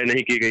जवाबदेही तय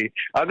नहीं की गई।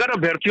 अगर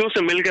अभ्यर्थियों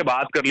से मिलकर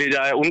बात कर ली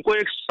जाए, उनको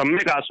एक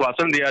सम्यक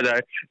आश्वासन दिया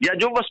जाए या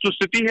जो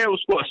वस्तुस्थिति है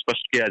उसको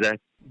स्पष्ट किया जाए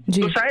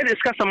तो शायद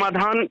इसका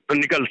समाधान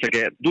निकल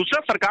सके। दूसरा,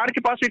 सरकार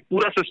के पास एक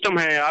पूरा सिस्टम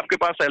है, आपके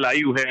पास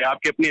LIU है,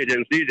 आपकी अपनी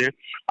एजेंसीज है,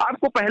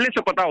 आपको पहले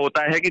से पता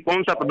होता है कि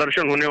कौन सा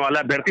प्रदर्शन होने वाला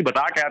है। अभ्यर्थी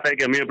बता के आता है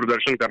कि हमें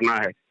प्रदर्शन करना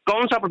है,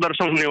 कौन सा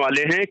प्रदर्शन होने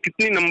वाले हैं,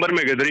 कितनी नंबर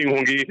में गैदरिंग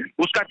होगी,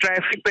 उसका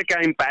ट्रैफिक पे क्या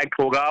इम्पैक्ट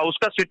होगा,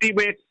 उसका सिटी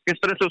में किस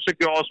तरह से उससे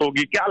क्योस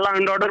होगी, क्या लॉ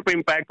एंड ऑर्डर पे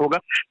इम्पैक्ट होगा,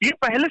 ये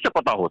पहले से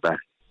पता होता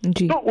है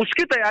तो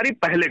उसकी तैयारी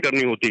पहले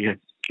करनी होती है।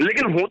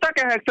 लेकिन होता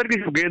क्या है अक्सर कि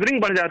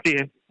गैदरिंग बढ़ जाती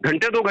है,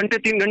 घंटे 2 घंटे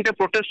 3 घंटे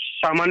प्रोटेस्ट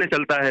सामान्य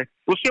चलता है,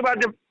 उसके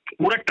बाद जब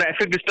पूरा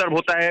ट्रैफिक डिस्टर्ब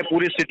होता है,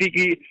 पूरी सिटी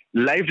की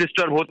लाइफ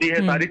डिस्टर्ब होती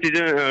है, सारी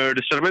चीजें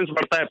डिस्टर्बेंस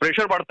बढ़ता है,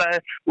 प्रेशर बढ़ता है,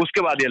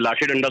 उसके बाद ये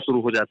लाठी डंडा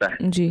शुरू हो जाता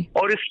है जी।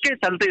 और इसके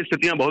चलते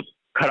स्थितियां बहुत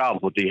खराब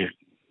होती हैं।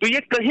 तो ये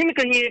कहीं न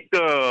कहीं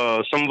एक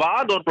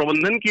संवाद और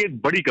प्रबंधन की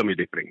एक बड़ी कमी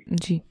दिख रही है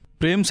जी।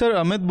 प्रेम सर,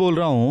 अमित बोल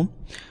रहा हूँ।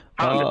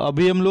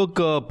 अभी हम लोग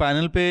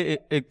पैनल पे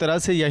एक तरह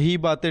से यही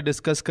बातें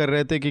डिस्कस कर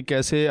रहे थे कि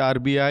कैसे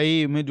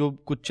RBI में जो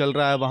कुछ चल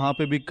रहा है वहाँ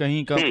पे भी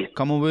कहीं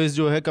कमोवेश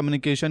जो है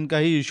कम्युनिकेशन का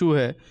ही इशू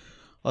है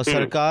और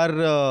सरकार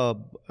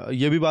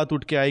ये भी बात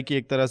उठ के आई कि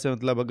एक तरह से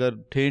मतलब अगर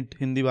ठेठ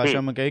हिंदी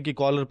भाषा में कहे कि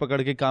कॉलर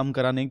पकड़ के काम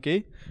कराने के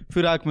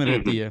फिराक में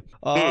रहती है।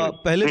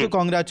 पहले तो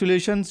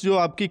कॉन्ग्रेचुलेशंस जो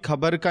आपकी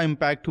खबर का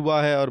इम्पैक्ट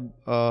हुआ है और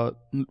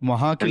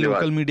वहाँ के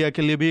लोकल मीडिया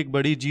के लिए भी एक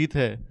बड़ी जीत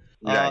है।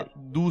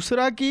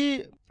 दूसरा कि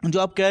जो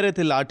आप कह रहे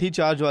थे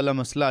लाठीचार्ज वाला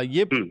मसला,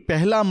 ये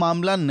पहला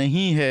मामला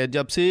नहीं है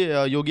जब से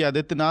योगी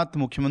आदित्यनाथ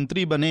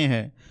मुख्यमंत्री बने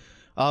हैं।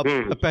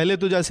 पहले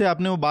तो जैसे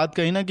आपने वो बात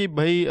कही ना कि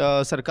भाई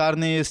सरकार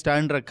ने ये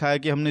स्टैंड रखा है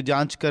कि हमने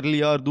जांच कर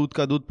लिया और दूध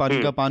का दूध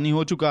पानी का पानी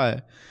हो चुका है।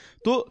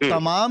 तो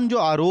तमाम जो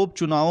आरोप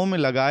चुनावों में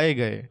लगाए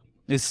गए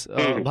इस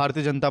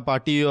भारतीय जनता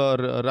पार्टी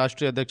और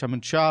राष्ट्रीय अध्यक्ष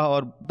अमित शाह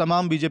और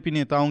तमाम बीजेपी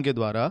नेताओं के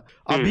द्वारा,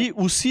 अभी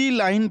उसी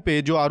लाइन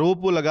पे जो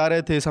आरोप वो लगा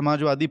रहे थे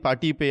समाजवादी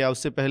पार्टी पे या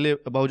उससे पहले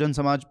बहुजन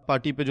समाज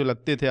पार्टी पे जो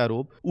लगते थे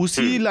आरोप,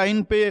 उसी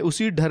लाइन पे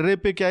उसी ढर्रे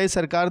पे क्या ये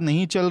सरकार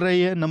नहीं चल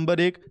रही है?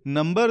 नंबर 1।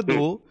 नंबर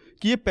 2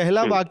 कि ये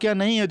पहला वाकया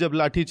नहीं है जब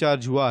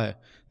लाठीचार्ज हुआ है।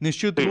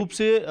 निश्चित रूप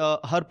से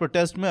हर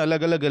प्रोटेस्ट में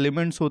अलग अलग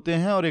एलिमेंट्स होते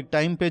हैं और एक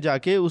टाइम पे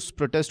जाके उस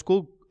प्रोटेस्ट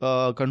को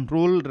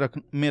कंट्रोल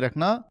में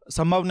रखना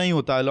संभव नहीं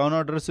होता है, लॉ एंड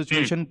ऑर्डर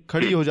सिचुएशन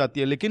खड़ी हो जाती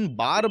है। लेकिन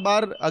बार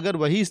बार अगर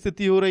वही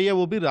स्थिति हो रही है,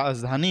 वो भी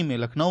राजधानी में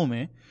लखनऊ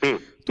में,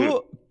 तो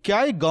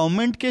क्या ये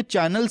गवर्नमेंट के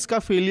चैनल्स का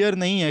फेलियर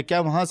नहीं है?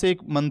 क्या वहां से एक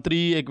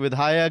मंत्री, एक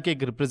विधायक,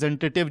 एक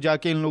रिप्रेजेंटेटिव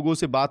जाके इन लोगों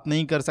से बात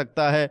नहीं कर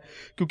सकता है?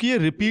 क्योंकि ये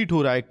रिपीट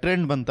हो रहा है, एक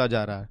ट्रेंड बनता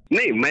जा रहा है।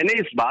 नहीं, मैंने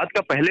इस बात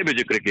का पहले भी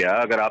जिक्र किया,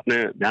 अगर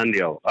आपने ध्यान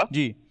दिया होगा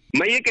जी।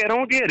 मैं ये कह रहा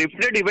हूँ कि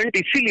रिपीटेड इवेंट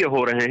इसीलिए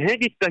हो रहे हैं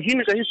कि कहीं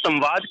न कहीं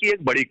संवाद की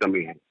एक बड़ी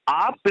कमी है।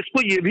 आप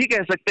इसको ये भी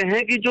कह सकते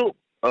हैं कि जो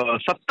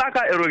सत्ता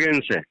का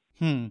एरोगेंस है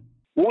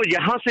वो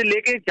यहाँ से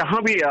लेके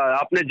जहां भी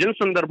आपने जिन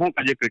संदर्भों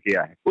का जिक्र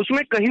किया है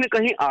उसमें कहीं न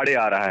कहीं आड़े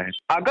आ रहा है।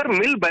 अगर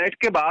मिल बैठ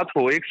के बात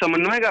हो, एक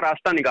समन्वय का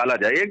रास्ता निकाला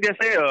जाए, एक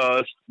जैसे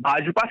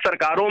भाजपा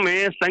सरकारों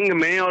में, संघ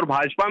में और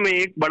भाजपा में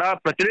एक बड़ा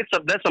प्रचलित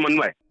शब्द है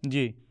समन्वय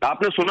जी।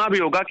 आपने सुना भी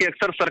होगा कि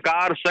अक्सर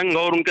सरकार, संघ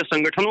और उनके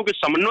संगठनों के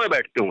समन्वय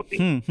बैठते होती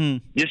हैं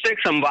जिससे एक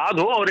संवाद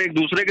हो और एक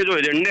दूसरे के जो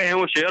एजेंडे हैं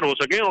वो शेयर हो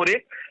सके और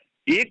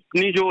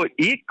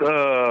एक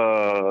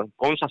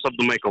कौन सा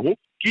शब्द मैं कहूँ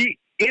कि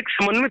एक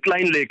समन्वित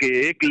लाइन लेके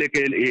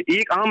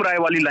एक आम राय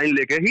वाली लाइन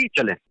लेके ही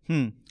चले,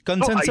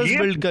 कंसेंसस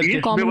बिल्ड करके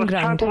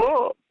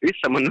इस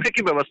समन्वय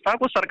की व्यवस्था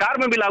को सरकार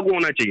में भी लागू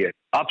होना चाहिए।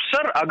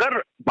 अफसर अगर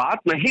बात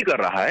नहीं कर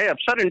रहा है,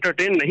 अफसर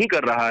एंटरटेन नहीं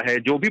कर रहा है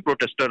जो भी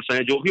प्रोटेस्टर्स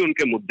हैं, जो भी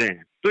उनके मुद्दे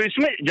हैं, तो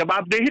इसमें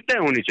जवाबदेही तय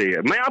होनी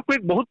चाहिए। मैं आपको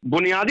एक बहुत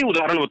बुनियादी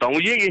उदाहरण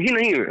बताऊं, ये यही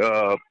नहीं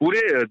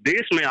पूरे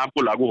देश में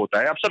आपको लागू होता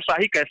है।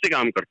 अफसरशाही कैसे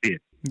काम करती है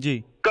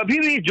जी। कभी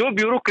भी जो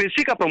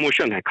ब्यूरोक्रेसी का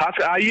प्रमोशन है,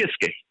 खास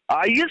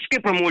आईएएस के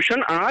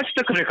प्रमोशन आज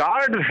तक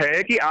रिकॉर्ड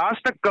है कि आज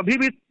तक कभी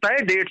भी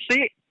तय डेट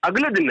से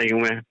अगले दिन नहीं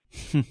हुए हैं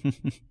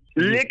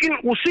लेकिन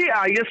उसी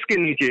आईएएस के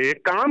नीचे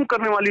काम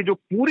करने वाली जो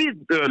पूरी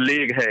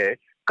लेग है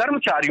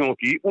कर्मचारियों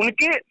की,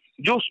 उनके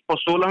जो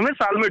 16वें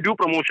साल में ड्यू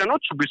प्रमोशन हो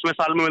 26वें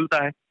साल में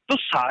मिलता है। तो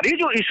सारी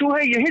जो इशू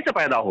है यहीं से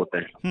पैदा होते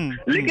हैं।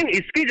 लेकिन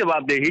इसकी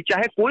जवाबदेही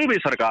चाहे कोई भी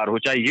सरकार हो,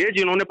 चाहे ये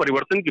जिन्होंने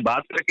परिवर्तन की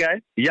बात करके आए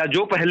या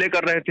जो पहले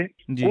कर रहे थे,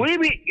 कोई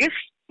भी इस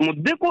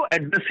मुद्दे को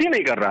एड्रेस ही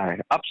नहीं कर रहा है।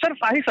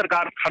 अफसरशाही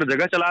सरकार हर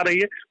जगह चला रही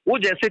है, वो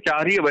जैसे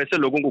चाह रही है वैसे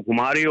लोगों को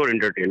घुमा रही है और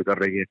एंटरटेन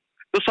कर रही है।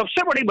 तो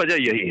सबसे बड़ी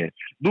वजह यही है।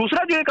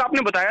 दूसरा जो एक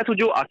आपने बताया था,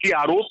 जो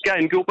आरोप क्या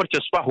इनके ऊपर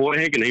चस्पा हो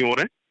रहे हैं कि नहीं हो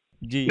रहे हैं,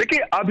 देखिए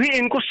अभी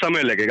इनको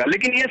समय लगेगा,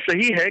 लेकिन ये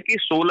सही है कि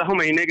 16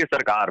 महीने की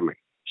सरकार में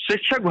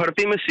शिक्षक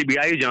भर्ती में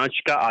सीबीआई जांच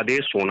का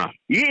आदेश होना,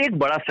 ये एक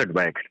बड़ा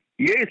सेटबैक है।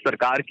 ये इस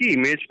सरकार की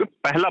इमेज पे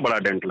पहला बड़ा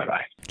डेंट लगा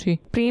है। जी,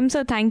 Prem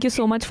sir, thank you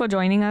so much for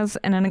joining us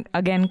and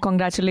again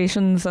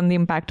congratulations on the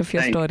impact of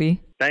your story.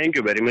 Thank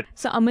you very much.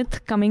 So Amit,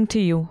 coming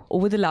to you,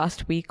 over the last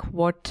week,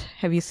 what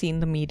have you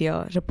seen the media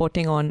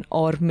reporting on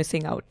or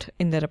missing out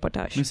in the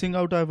reportage? Missing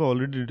out, I've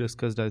already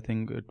discussed. I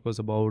think it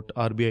was about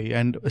RBI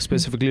and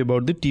specifically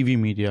about the TV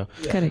media.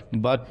 Correct.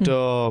 But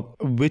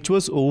which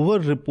was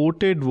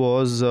over-reported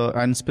was,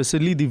 and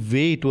especially the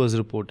way it was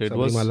reported,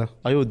 Sabrimala.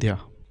 was Ayodhya.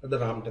 The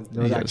Ram Temple.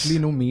 There was actually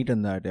no meat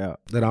in that, yeah.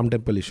 The Ram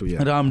Temple issue, yeah.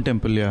 Ram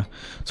Temple, yeah.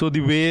 So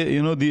the way,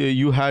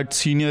 you had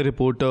senior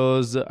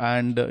reporters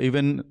and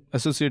even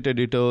associate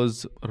editors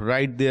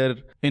right there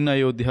in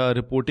Ayodhya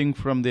reporting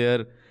from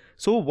there.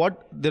 So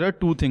there are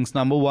two things.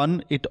 Number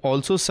one, it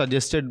also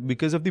suggested,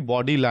 because of the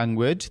body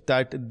language,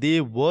 that they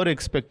were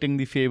expecting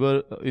the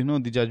favor,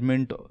 the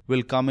judgment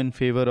will come in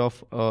favor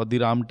of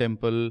the Ram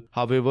Temple.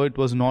 However,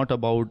 it was not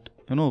about,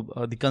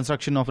 the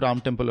construction of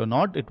Ram Temple or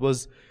not. It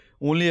was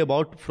only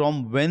about from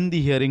when the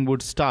hearing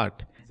would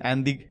start.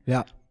 And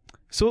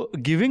so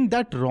giving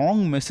that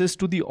wrong message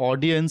to the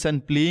audience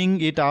and playing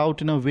it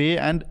out in a way,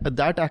 and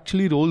that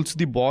actually rolls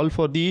the ball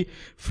for the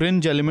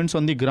fringe elements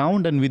on the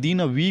ground, and within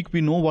a week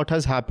we know what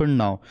has happened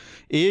now.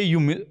 A,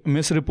 you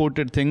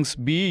misreported things.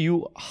 B,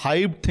 you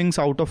hyped things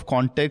out of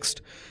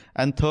context.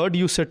 And third,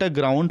 you set a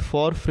ground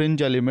for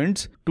fringe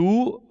elements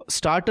to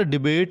start a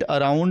debate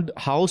around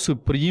how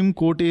Supreme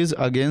Court is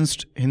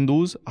against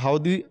Hindus, how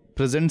the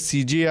present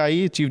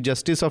CJI, Chief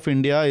Justice of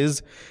India, is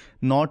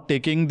not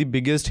taking the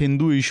biggest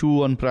Hindu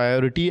issue on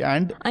priority.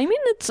 And I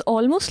mean, it's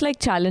almost like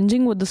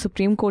challenging what the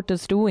Supreme Court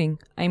is doing.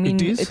 I mean,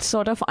 it's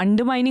sort of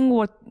undermining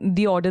what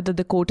the order that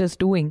the court is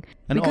doing.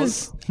 And because,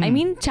 I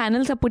mean,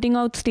 channels are putting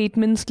out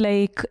statements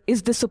like,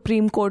 is the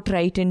Supreme Court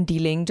right in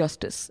delaying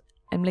justice?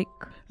 I'm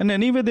like... And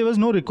anyway, there was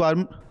no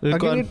requirement.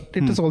 Again,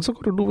 it is also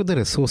got to do with the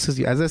resources.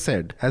 As I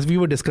said, as we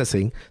were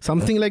discussing,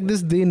 something like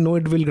this, they know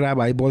it will grab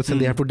eyeballs and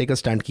they have to take a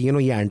stand. Ki,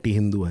 ye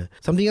anti-Hindu hai.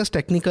 Something as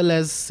technical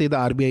as, say, the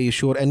RBI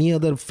issue or any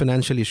other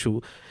financial issue,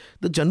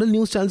 the general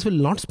news channels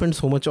will not spend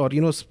so much or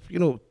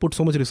put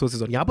so much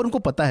resources on. यहाँ पर उनको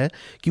पता है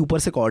कि ऊपर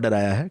से एक order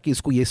आया है कि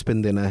इसको ये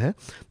स्पिन देना है,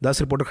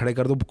 10 रिपोर्टर खड़े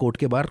कर दो कोर्ट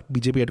के बाहर,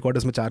 बीजेपी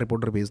हेडक्वार्टर्स में 4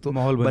 रिपोर्टर भेज दो,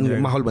 माहौल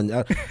बन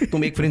जाए.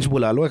 तुम एक फ्रिंज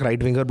बुला लो, एक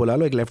राइट विंगर बुला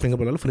लो, एक लेफ्ट विंगर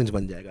बुला लो, फ्रिंज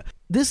बन जाएगा.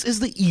 This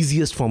is the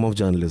easiest form of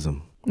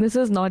journalism. This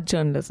is not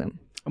journalism.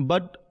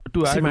 But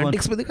to add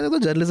semantics में देखा जाए तो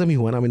journalism ही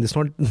हुआ ना. I mean, it's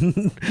not.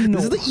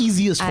 This is the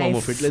easiest form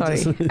of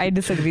it. I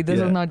disagree. This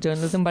is not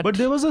journalism. But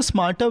there was a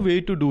smarter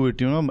way to do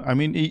it. I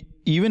mean,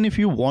 even if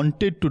you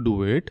wanted to do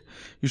it,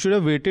 you should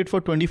have waited for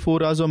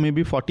 24 hours or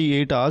maybe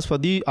 48 hours for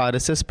the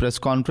RSS press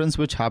conference,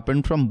 which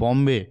happened from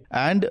Bombay.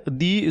 And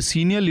the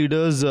senior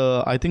leaders,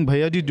 I think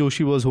Bhaiyaji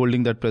Joshi was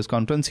holding that press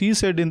conference. He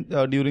said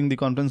during the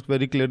conference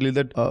very clearly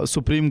that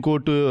Supreme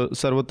Court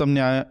सर्वोत्तम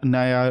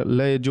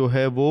न्यायालय जो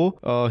है वो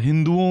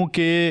हिंदुओं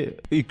के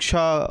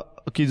इच्छा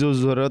की जो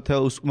जरूरत है,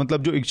 उस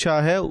मतलब जो इच्छा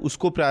है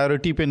उसको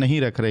प्रायोरिटी पे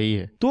नहीं रख रही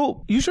है.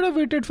 तो you should have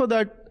waited for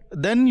that.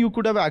 Then you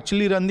could have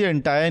actually run the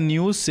entire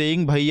news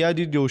saying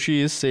Bhaiyaji Joshi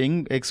is saying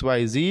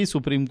XYZ,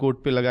 Supreme Court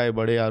पे लगाए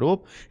बड़े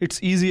आरोप.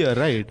 It's easier,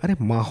 right? अरे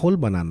माहौल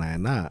बनाना है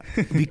ना.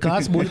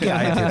 विकास बोल के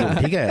आए थे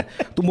तुम, ठीक है?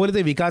 तुम बोले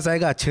थे विकास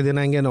आएगा, अच्छे दिन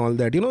आएंगे and all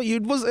that.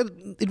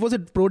 It was a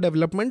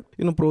pro-development,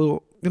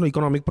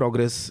 economic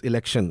progress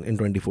election in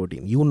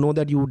 2014. You know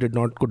that you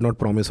could not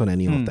promise on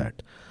any of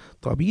that.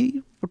 तो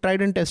अभी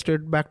tried and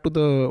tested, back to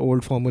the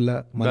old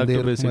formula,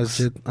 मंदिर,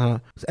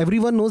 मस्जिद.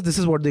 Everyone knows this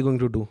is what they're going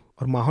to do.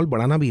 और माहौल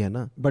बढ़ाना भी है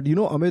ना. But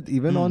Amit,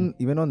 even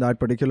on that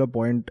particular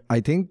point, I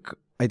think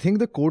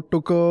the court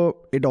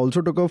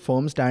also took a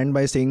firm stand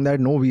by saying that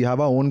no, we have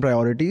our own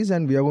priorities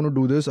and we are going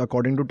to do this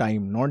according to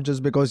time. Not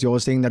just because you're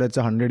saying that it's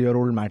a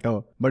 100-year-old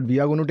matter, but we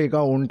are going to take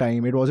our own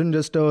time. It wasn't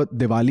just a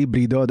Diwali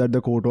breather that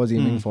the court was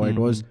aiming for. It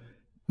was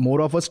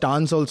more of a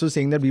stance also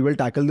saying that we will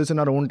tackle this in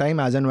our own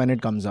time as and when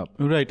it comes up.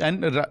 Right.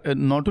 And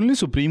not only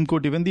Supreme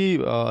Court, even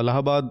the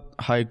Allahabad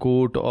High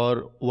Court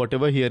or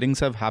whatever hearings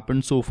have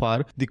happened so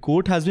far, the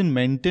court has been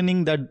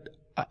maintaining that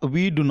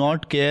we do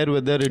not care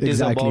whether it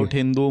is about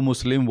Hindu,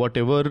 Muslim,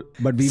 whatever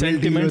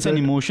sentiments and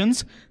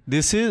emotions.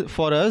 This is,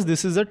 for us,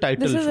 this is a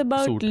title suit. This is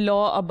about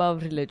law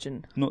above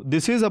religion. No,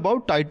 this is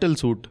about title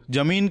suit.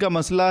 जमीन का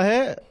मसला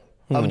है.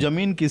 अब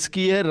जमीन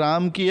किसकी है,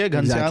 राम की है,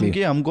 घनश्याम की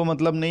है, हमको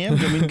मतलब नहीं है,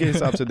 जमीन के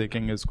हिसाब से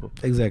देखेंगे इसको.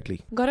 Exactly.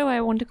 Gaurav,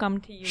 I want to come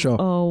to you. Sure.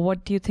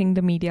 What do you think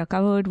the media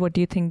covered? What do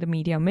you think the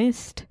media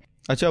missed?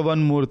 अच्छा, वन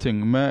मोर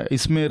थिंग, मैं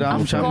इसमें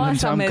राम श्याम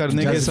घनश्याम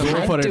करने के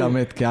समय for it,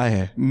 Amit, क्या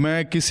है?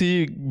 मैं किसी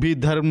भी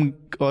धर्म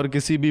और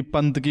किसी भी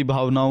पंथ की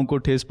भावनाओं को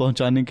ठेस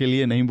पहुंचाने के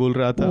लिए नहीं बोल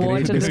रहा था.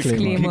 What a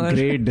disclaimer.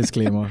 Great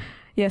disclaimer.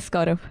 Yes,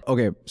 Gaurav.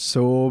 Okay,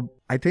 so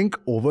I think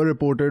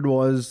over-reported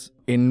was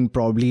in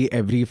probably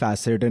every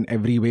facet and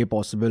every way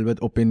possible,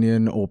 with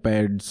opinion,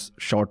 op-eds,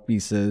 short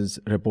pieces,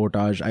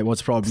 reportage. I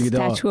was probably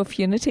Statue of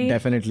Unity.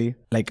 Definitely.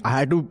 Like I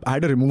had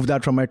to remove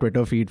that from my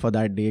Twitter feed for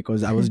that day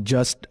because I was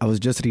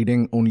just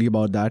reading only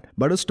about that.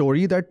 But a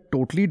story that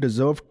totally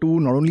deserved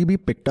to not only be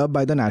picked up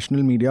by the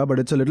national media,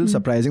 but it's a little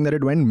surprising that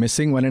it went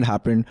missing when it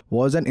happened,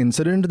 was an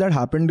incident that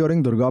happened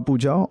during Durga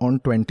Puja on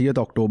 20th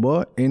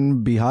October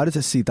in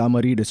Bihar's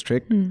Sitamarhi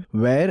district,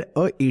 where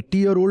a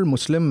 80-year-old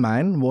Muslim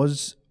man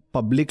was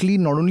publicly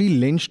not only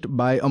lynched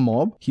by a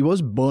mob, he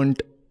was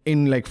burnt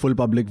in like full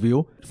public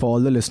view. For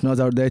all the listeners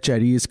out there,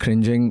 Cherry is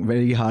cringing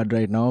very hard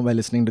right now by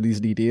listening to these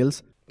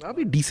details. Are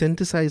we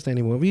desensitized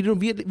anymore? We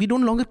no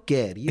longer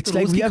care. It's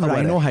like we have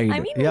rhino hide. I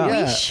mean,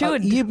 we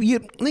should.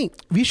 नहीं,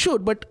 we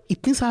should, but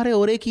इतने सारे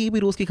हो रहे कि ये भी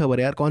रोज की खबर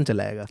है यार, कौन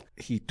चलाएगा?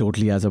 He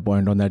totally has a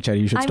point on that, Cherry.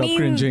 You should stop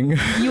cringing.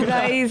 You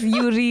guys,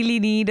 you really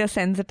need a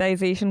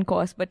sensitization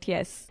course, but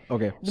yes.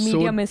 Okay. The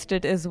media missed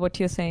it is what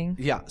you're saying.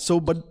 Yeah.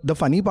 So, but the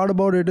funny part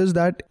about it is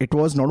that it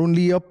was not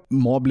only a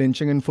mob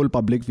lynching in full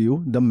public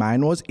view. The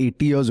man was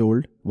 80 years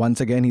old.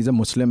 Once again, he's a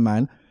Muslim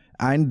man.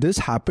 And this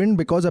happened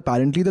because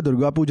apparently the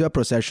Durga Puja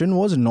procession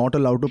was not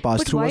allowed to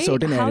pass through a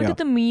certain area. How did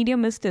the media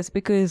miss this?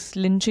 Because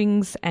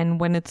lynchings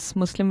and when it's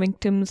Muslim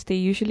victims, they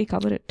usually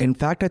cover it. In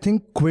fact, I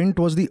think Quint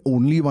was the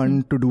only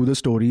one to do the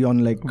story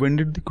on like... When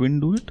did the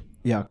Quint do it?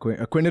 Yeah,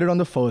 Quint did it on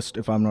the 1st,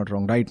 if I'm not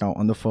wrong, right now,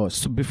 on the 1st.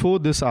 So before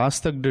this,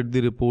 Aaj did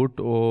the report,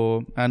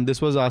 and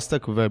this was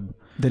Aaj Web.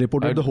 They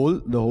reported the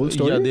whole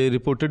story? Yeah, they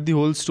reported the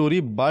whole story,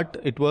 but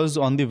it was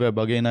on the web.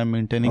 Again, I'm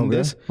maintaining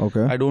this.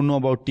 Okay. I don't know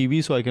about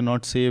TV, so I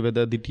cannot say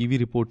whether the TV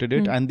reported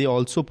it. And they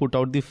also put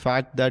out the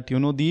fact that,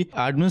 the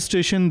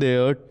administration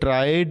there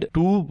tried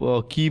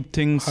to keep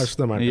things... Hush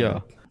the matter. Yeah.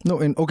 No,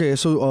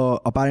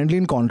 so apparently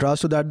in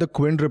contrast to that, the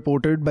Quint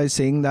reported by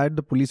saying that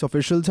the police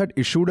officials had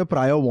issued a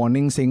prior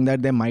warning saying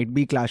that there might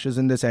be clashes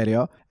in this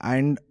area.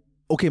 And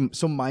okay,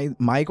 so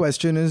my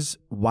question is,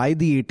 why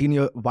the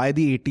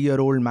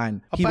 80-year-old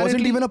man? He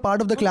wasn't even a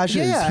part of the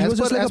clashes. Yeah, he was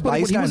just like a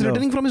bystander. He was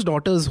returning from his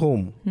daughter's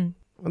home.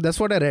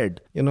 That's what I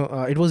read. He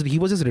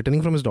was just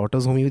returning from his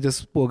daughter's home.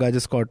 Poor guy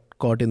just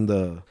caught in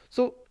the...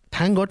 So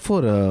thank God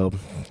for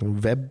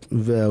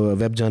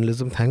web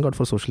journalism. Thank God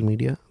for social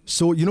media.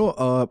 So,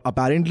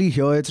 apparently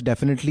here it's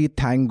definitely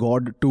thank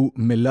God to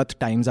Millat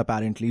Times,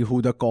 apparently,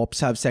 who the cops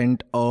have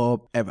sent a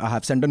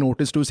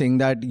notice to saying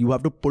that you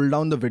have to pull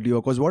down the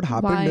video. Because what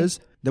happened is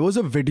there was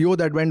a video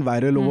that went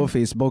viral over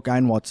Facebook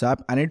and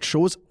WhatsApp, and it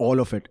shows all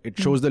of it. It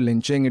shows the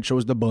lynching, it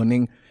shows the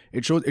burning,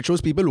 it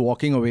shows people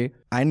walking away,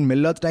 and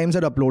Millat Times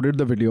had uploaded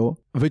the video,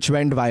 which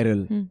went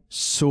viral.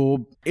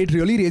 So it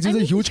really raises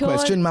a huge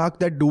question mark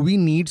that do we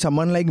need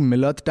someone like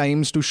Millat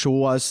Times to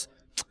show us,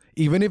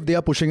 even if they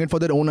are pushing it for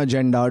their own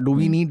agenda, do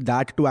we need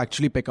that to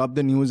actually pick up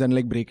the news and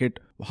like break it?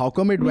 How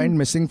come it went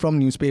missing from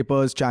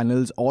newspapers,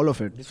 channels, all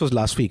of it? This was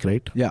last week,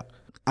 right? Yeah.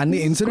 And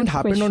the incident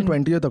happened on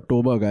 20th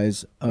October,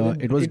 guys.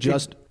 It was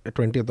just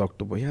 20th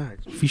October. Yeah.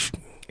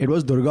 It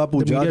was Durga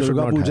Puja.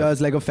 Durga Puja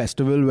is like a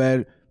festival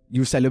where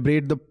you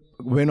celebrate the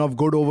win of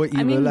good over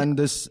evil, and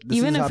this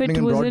is happening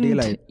in broad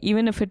daylight.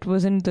 Even if it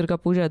wasn't Durga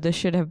Puja, this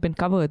should have been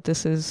covered.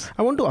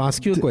 I want to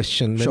ask you a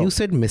question. When you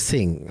said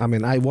missing,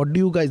 what do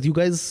you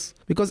guys,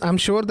 because I'm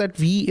sure that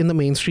we in the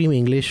mainstream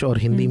English or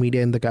Hindi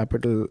media in the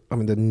capital,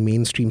 the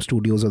mainstream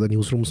studios or the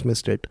newsrooms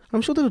missed it.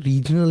 I'm sure the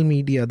regional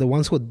media, the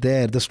ones who were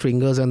there, the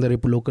stringers and the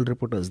local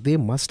reporters, they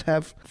must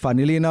have.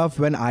 Funnily enough,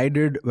 when I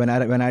did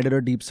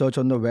a deep search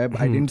on the web,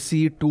 I didn't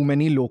see too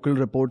many local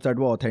reports that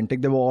were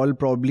authentic. They were all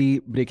probably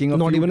breaking up.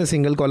 Not even a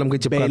single column.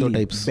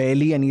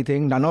 Barely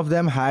anything. None of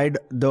them had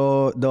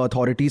the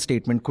authority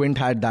statement. Quint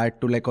had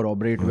that to like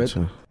corroborate with.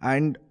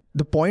 And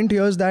the point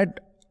here is that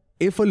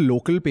if a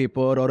local paper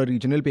or a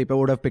regional paper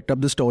would have picked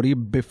up the story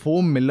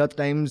before Millat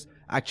Times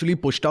actually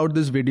pushed out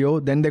this video,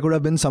 then there could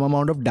have been some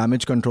amount of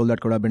damage control that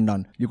could have been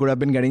done. You could have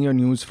been getting your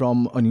news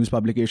from a news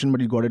publication,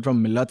 but you got it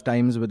from Millat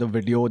Times with a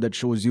video that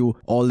shows you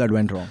all that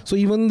went wrong. So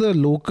even the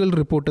local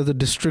reporters, the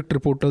district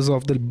reporters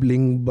of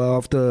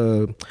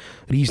the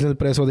regional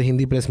press or the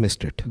Hindi press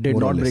missed it. Did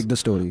not break the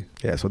story.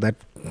 Yeah, so that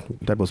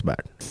was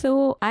bad.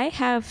 So I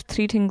have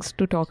three things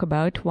to talk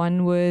about.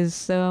 One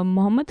was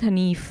Mohammad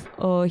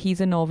Hanif.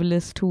 He's a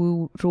novelist who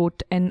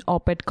wrote an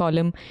op-ed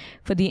column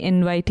for the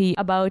NYT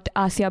about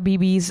Asia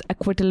Bibi's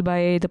acquittal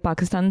by the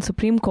Pakistan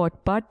Supreme Court,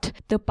 but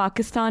the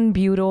Pakistan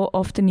Bureau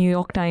of the New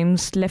York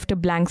Times left a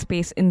blank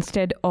space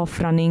instead of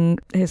running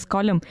his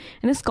column.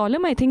 And his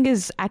column, I think,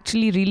 is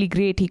actually really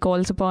great. He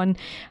calls upon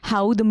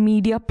how the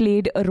media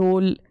played a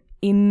role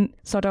in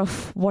sort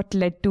of what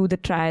led to the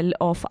trial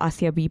of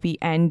Asia Bibi.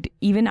 And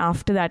even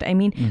after that,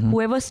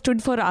 whoever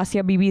stood for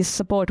Asia Bibi's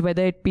support,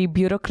 whether it be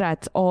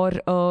bureaucrats or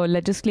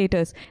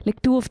legislators,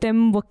 like two of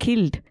them were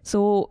killed.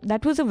 So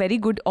that was a very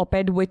good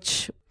op-ed,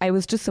 which I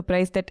was just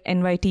surprised that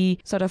NYT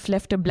sort of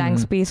left a blank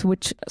space,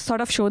 which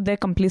sort of showed their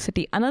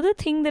complicity. Another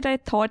thing that I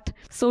thought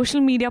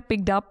social media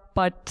picked up,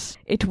 but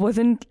it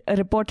wasn't a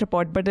report,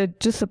 but it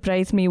just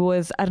surprised me,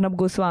 was Arnab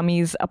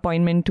Goswami's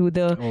appointment to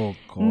the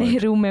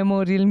Nehru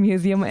Memorial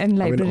Museum and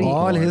Library.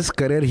 All his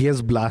career, he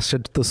has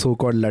blasted the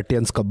so-called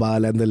Lutyens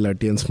cabal and the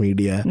Lutyens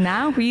media.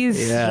 Now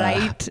he's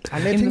right.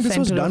 And I think this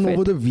was done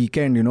over the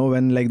weekend,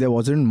 when like there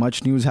wasn't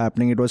much news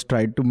happening. It was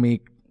tried to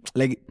make,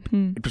 like,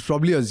 it was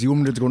probably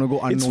assumed it's going to go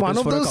unnoticed. It's one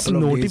of for those a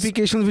couple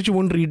notifications which you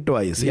won't read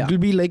twice. Yeah. It will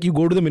be like you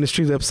go to the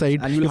ministry's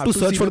website, and you have to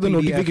search for the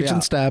PDF,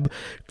 notifications tab,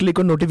 click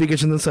on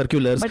notifications and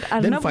circulars, But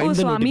then Arnab find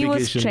the Goswami was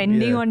notification.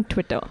 trending on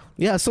Twitter.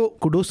 Yeah, so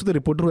kudos to the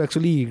reporter who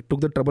actually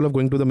took the trouble of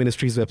going to the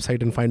ministry's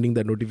website and finding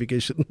that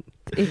notification.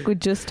 It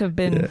could just have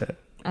been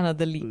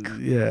another leak.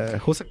 Yeah,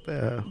 ho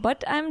sakta hai.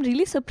 But I'm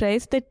really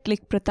surprised that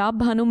like Pratap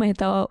Bhanu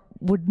Mehta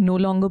would no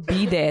longer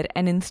be there,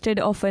 and instead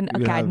of an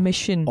We'll have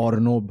academician.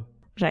 Arnab.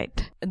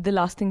 Right. The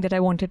last thing that I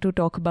wanted to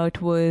talk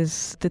about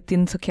was the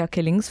Tinsukia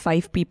killings.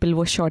 5 people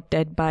were shot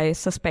dead by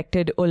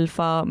suspected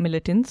Ulfa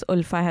militants.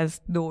 Ulfa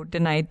has, though,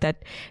 denied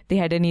that they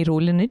had any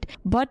role in it.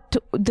 But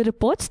the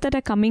reports that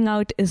are coming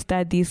out is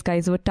that these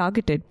guys were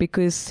targeted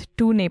because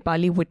 2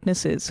 Nepali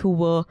witnesses who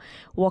were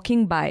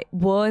walking by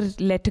were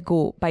let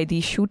go by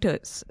these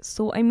shooters.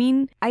 So, I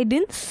mean, I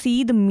didn't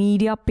see the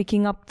media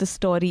picking up the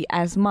story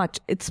as much.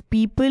 It's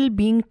people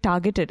being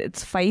targeted.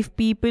 It's 5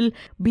 people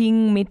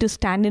being made to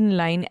stand in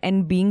line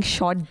and being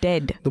shot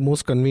dead. The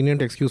most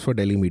convenient excuse for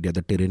Delhi media,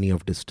 the tyranny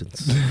of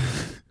distance.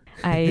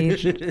 I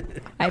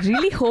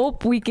really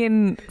hope we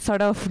can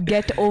sort of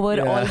get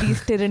over all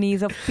these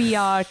tyrannies of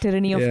PR,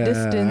 tyranny of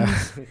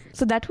distance.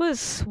 So that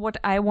was what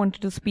I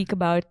wanted to speak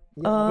about.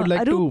 I would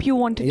like Arup, you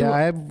wanted to...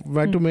 I would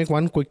like to make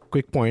one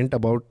quick point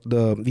about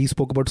we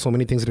spoke about so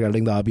many things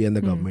regarding the RBI and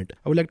the government.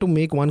 I would like to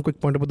make one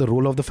quick point about the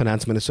role of the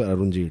finance minister,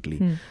 Arun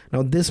Jaitley.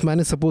 Now, this man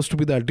is supposed to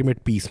be the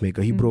ultimate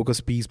peacemaker. He broke a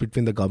peace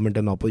between the government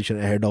and opposition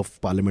ahead of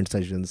parliament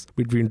sessions,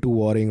 between 2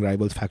 warring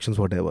rivals, factions,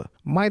 whatever.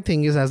 My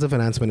thing is, as the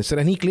finance minister,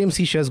 and he claims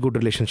he shares good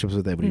relationships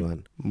with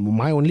everyone.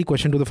 My only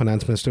question to the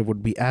finance minister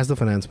would be, as the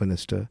finance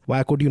minister,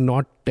 why could you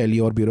not tell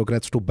your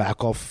bureaucrats to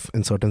back off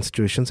in certain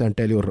situations and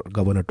tell your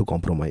governor to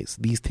compromise?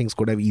 These things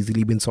could have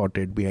easily been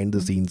sorted behind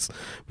the scenes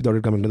without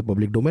it coming to the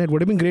public domain. It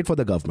would have been great for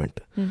the government.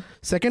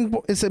 Second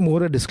is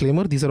more a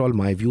disclaimer. These are all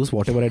my views.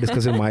 Whatever I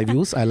discuss are my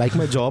views. I like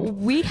my job.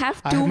 We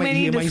have too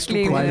many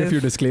disclaimers. Quite a few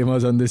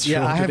disclaimers on this show.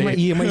 Yeah, I have my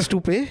EMIs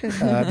to pay.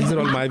 These are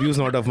all my views,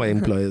 not of my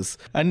employers.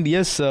 And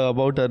yes,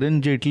 about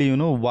Arun Jaitley,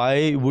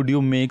 why would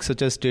you make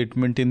such a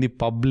statement in the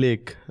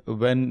public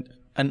when...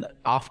 And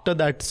after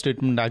that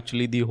statement,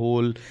 actually, the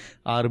whole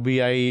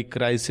RBI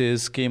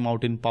crisis came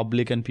out in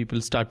public and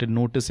people started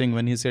noticing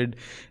when he said,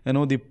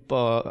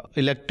 the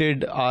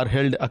elected are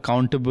held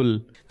accountable.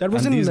 That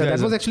was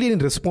actually in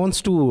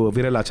response to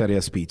Viral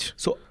Acharya's speech.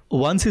 So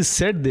once he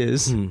said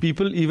this,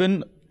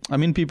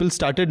 people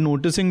started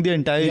noticing the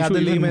entire issue. The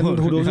laymen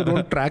who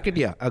don't track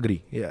it,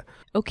 agree.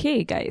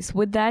 Okay, guys,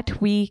 with that,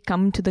 we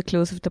come to the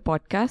close of the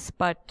podcast.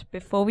 But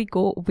before we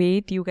go away,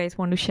 do you guys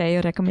want to share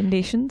your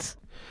recommendations?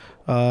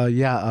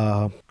 Tamal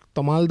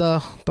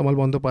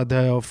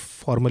Bandyopadhyay,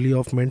 formerly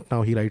of Mint,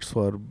 now he writes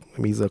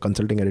he's a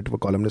consulting editor,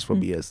 columnist for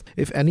BS.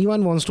 If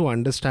anyone wants to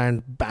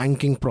understand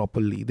banking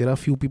properly, there are a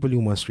few people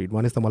you must read.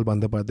 One is Tamal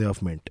Bandyopadhyay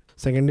of Mint.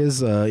 Second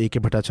is A.K.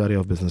 Bhattacharya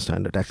of Business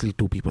Standard. Actually,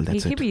 2 people,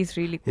 that's it. AKB is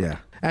really good. Yeah.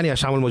 And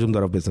Shamal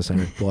Majumdar of Business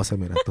Standard. Boss hai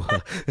mera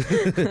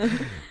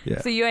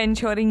to. So you're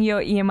ensuring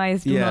your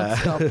EMIs do not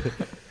stop.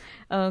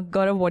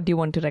 Gaurav, what do you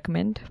want to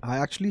recommend? I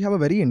actually have a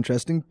very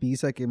interesting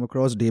piece I came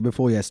across day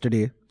before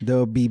yesterday.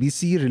 The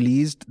BBC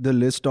released the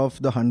list of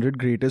the 100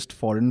 greatest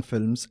foreign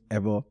films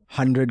ever.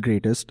 100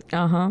 greatest.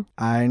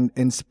 And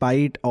in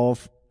spite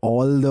of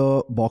all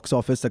the box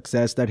office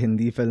success that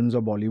Hindi films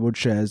or Bollywood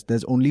shares,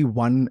 there's only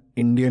one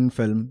Indian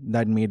film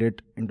that made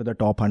it into the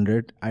top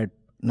 100 at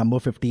number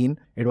 15.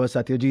 It was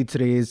Satyajit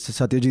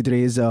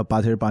Ray's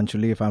Pather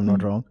Panchali, if I'm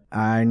not wrong.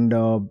 And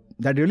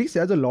that really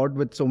says a lot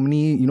with so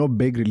many,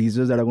 big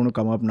releases that are going to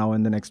come up now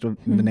in the next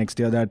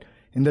year, that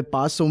in the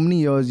past so many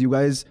years, you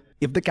guys,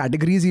 if the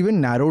category is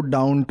even narrowed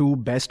down to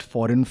best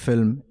foreign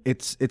film,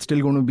 it's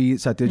still going to be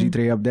Satyajit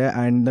Ray up there.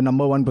 And the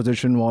number 1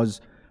 position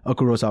was a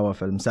Kurosawa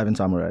film, Seven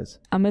Samurais.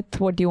 Amit,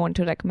 what do you want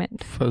to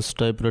recommend?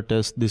 First, I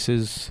protest. This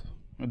is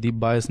the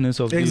biasness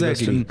of the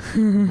Western.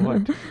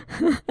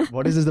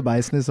 What is this the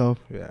biasness of?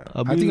 Yeah.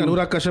 I think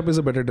Anurag Kashyap is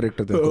a better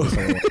director than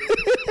Kurosawa.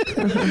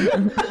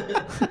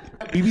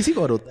 BBC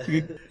Gaurav.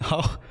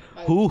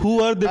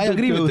 Who are they? I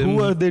agree with him.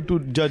 Who are they to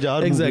judge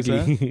our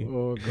movies?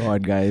 Oh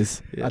God,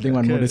 guys! I think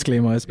one more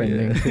disclaimer is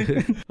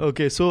pending.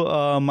 Okay,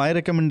 so my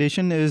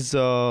recommendation is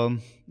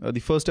the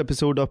first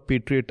episode of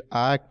Patriot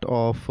Act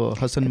of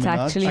Hassan It's Minhaj.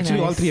 actually Actually,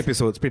 all nice. 3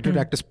 episodes. Patriot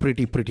Act is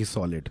pretty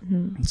solid.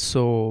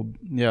 So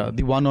yeah,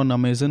 the one on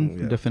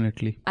Amazon,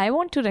 definitely. I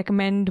want to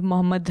recommend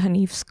Muhammad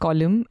Hanif's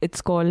column.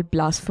 It's called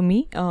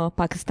Blasphemy,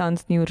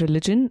 Pakistan's New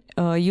Religion.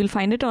 You'll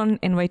find it on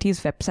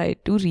NYT's website.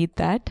 Do read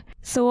that.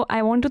 So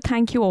I want to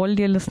thank you all,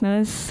 dear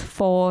listeners,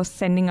 for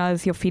sending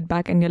us your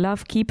feedback and your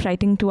love. Keep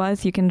writing to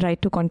us. You can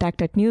write to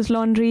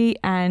contact@Newslaundry.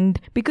 And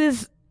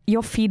because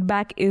your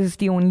feedback is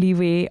the only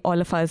way all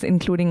of us,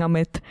 including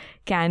Amit,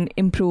 can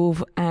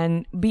improve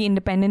and be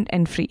independent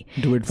and free.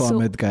 Do it for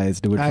Amit,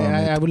 guys. Do it for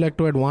Amit. I would like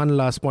to add one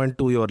last point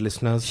to your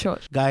listeners. Sure.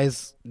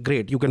 Guys,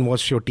 great. You can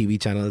watch your TV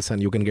channels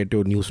and you can get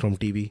your news from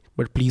TV.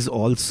 But please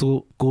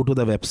also go to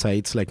the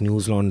websites like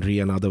News Laundry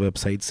and other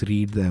websites.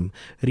 Read them.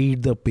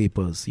 Read the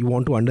papers. You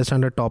want to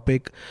understand a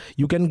topic.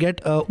 You can get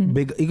a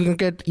big. You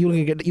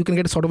can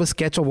get sort of a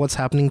sketch of what's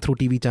happening through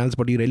TV channels.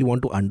 But you really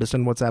want to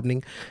understand what's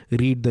happening.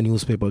 Read the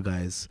newspaper,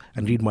 guys,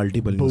 and read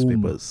multiple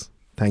newspapers.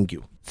 Thank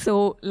you.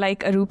 So,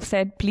 like Arup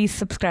said, please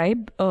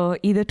subscribe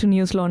either to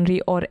News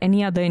Laundry or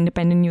any other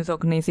independent news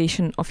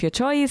organization of your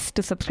choice.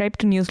 To subscribe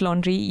to News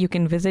Laundry, you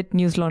can visit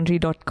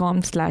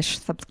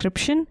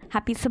newslaundry.com/subscription.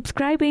 Happy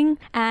subscribing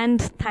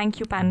and thank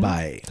you, Panel.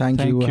 Bye.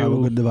 Thank you. Have a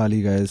good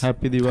Diwali, guys.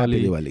 Happy Diwali.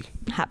 Happy Diwali.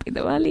 Happy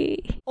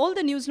Diwali. All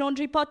the News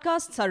Laundry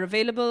podcasts are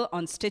available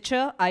on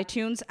Stitcher,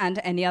 iTunes, and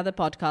any other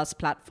podcast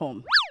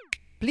platform.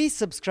 Please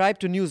subscribe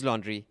to News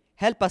Laundry.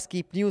 Help us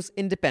keep news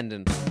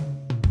independent.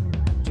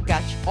 To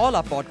catch all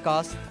our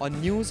podcasts on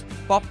news,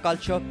 pop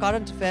culture,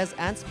 current affairs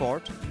and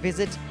sport,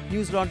 visit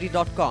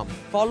newslaundry.com.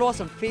 Follow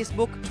us on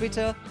Facebook,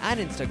 Twitter and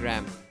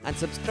Instagram and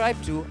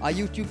subscribe to our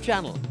YouTube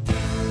channel.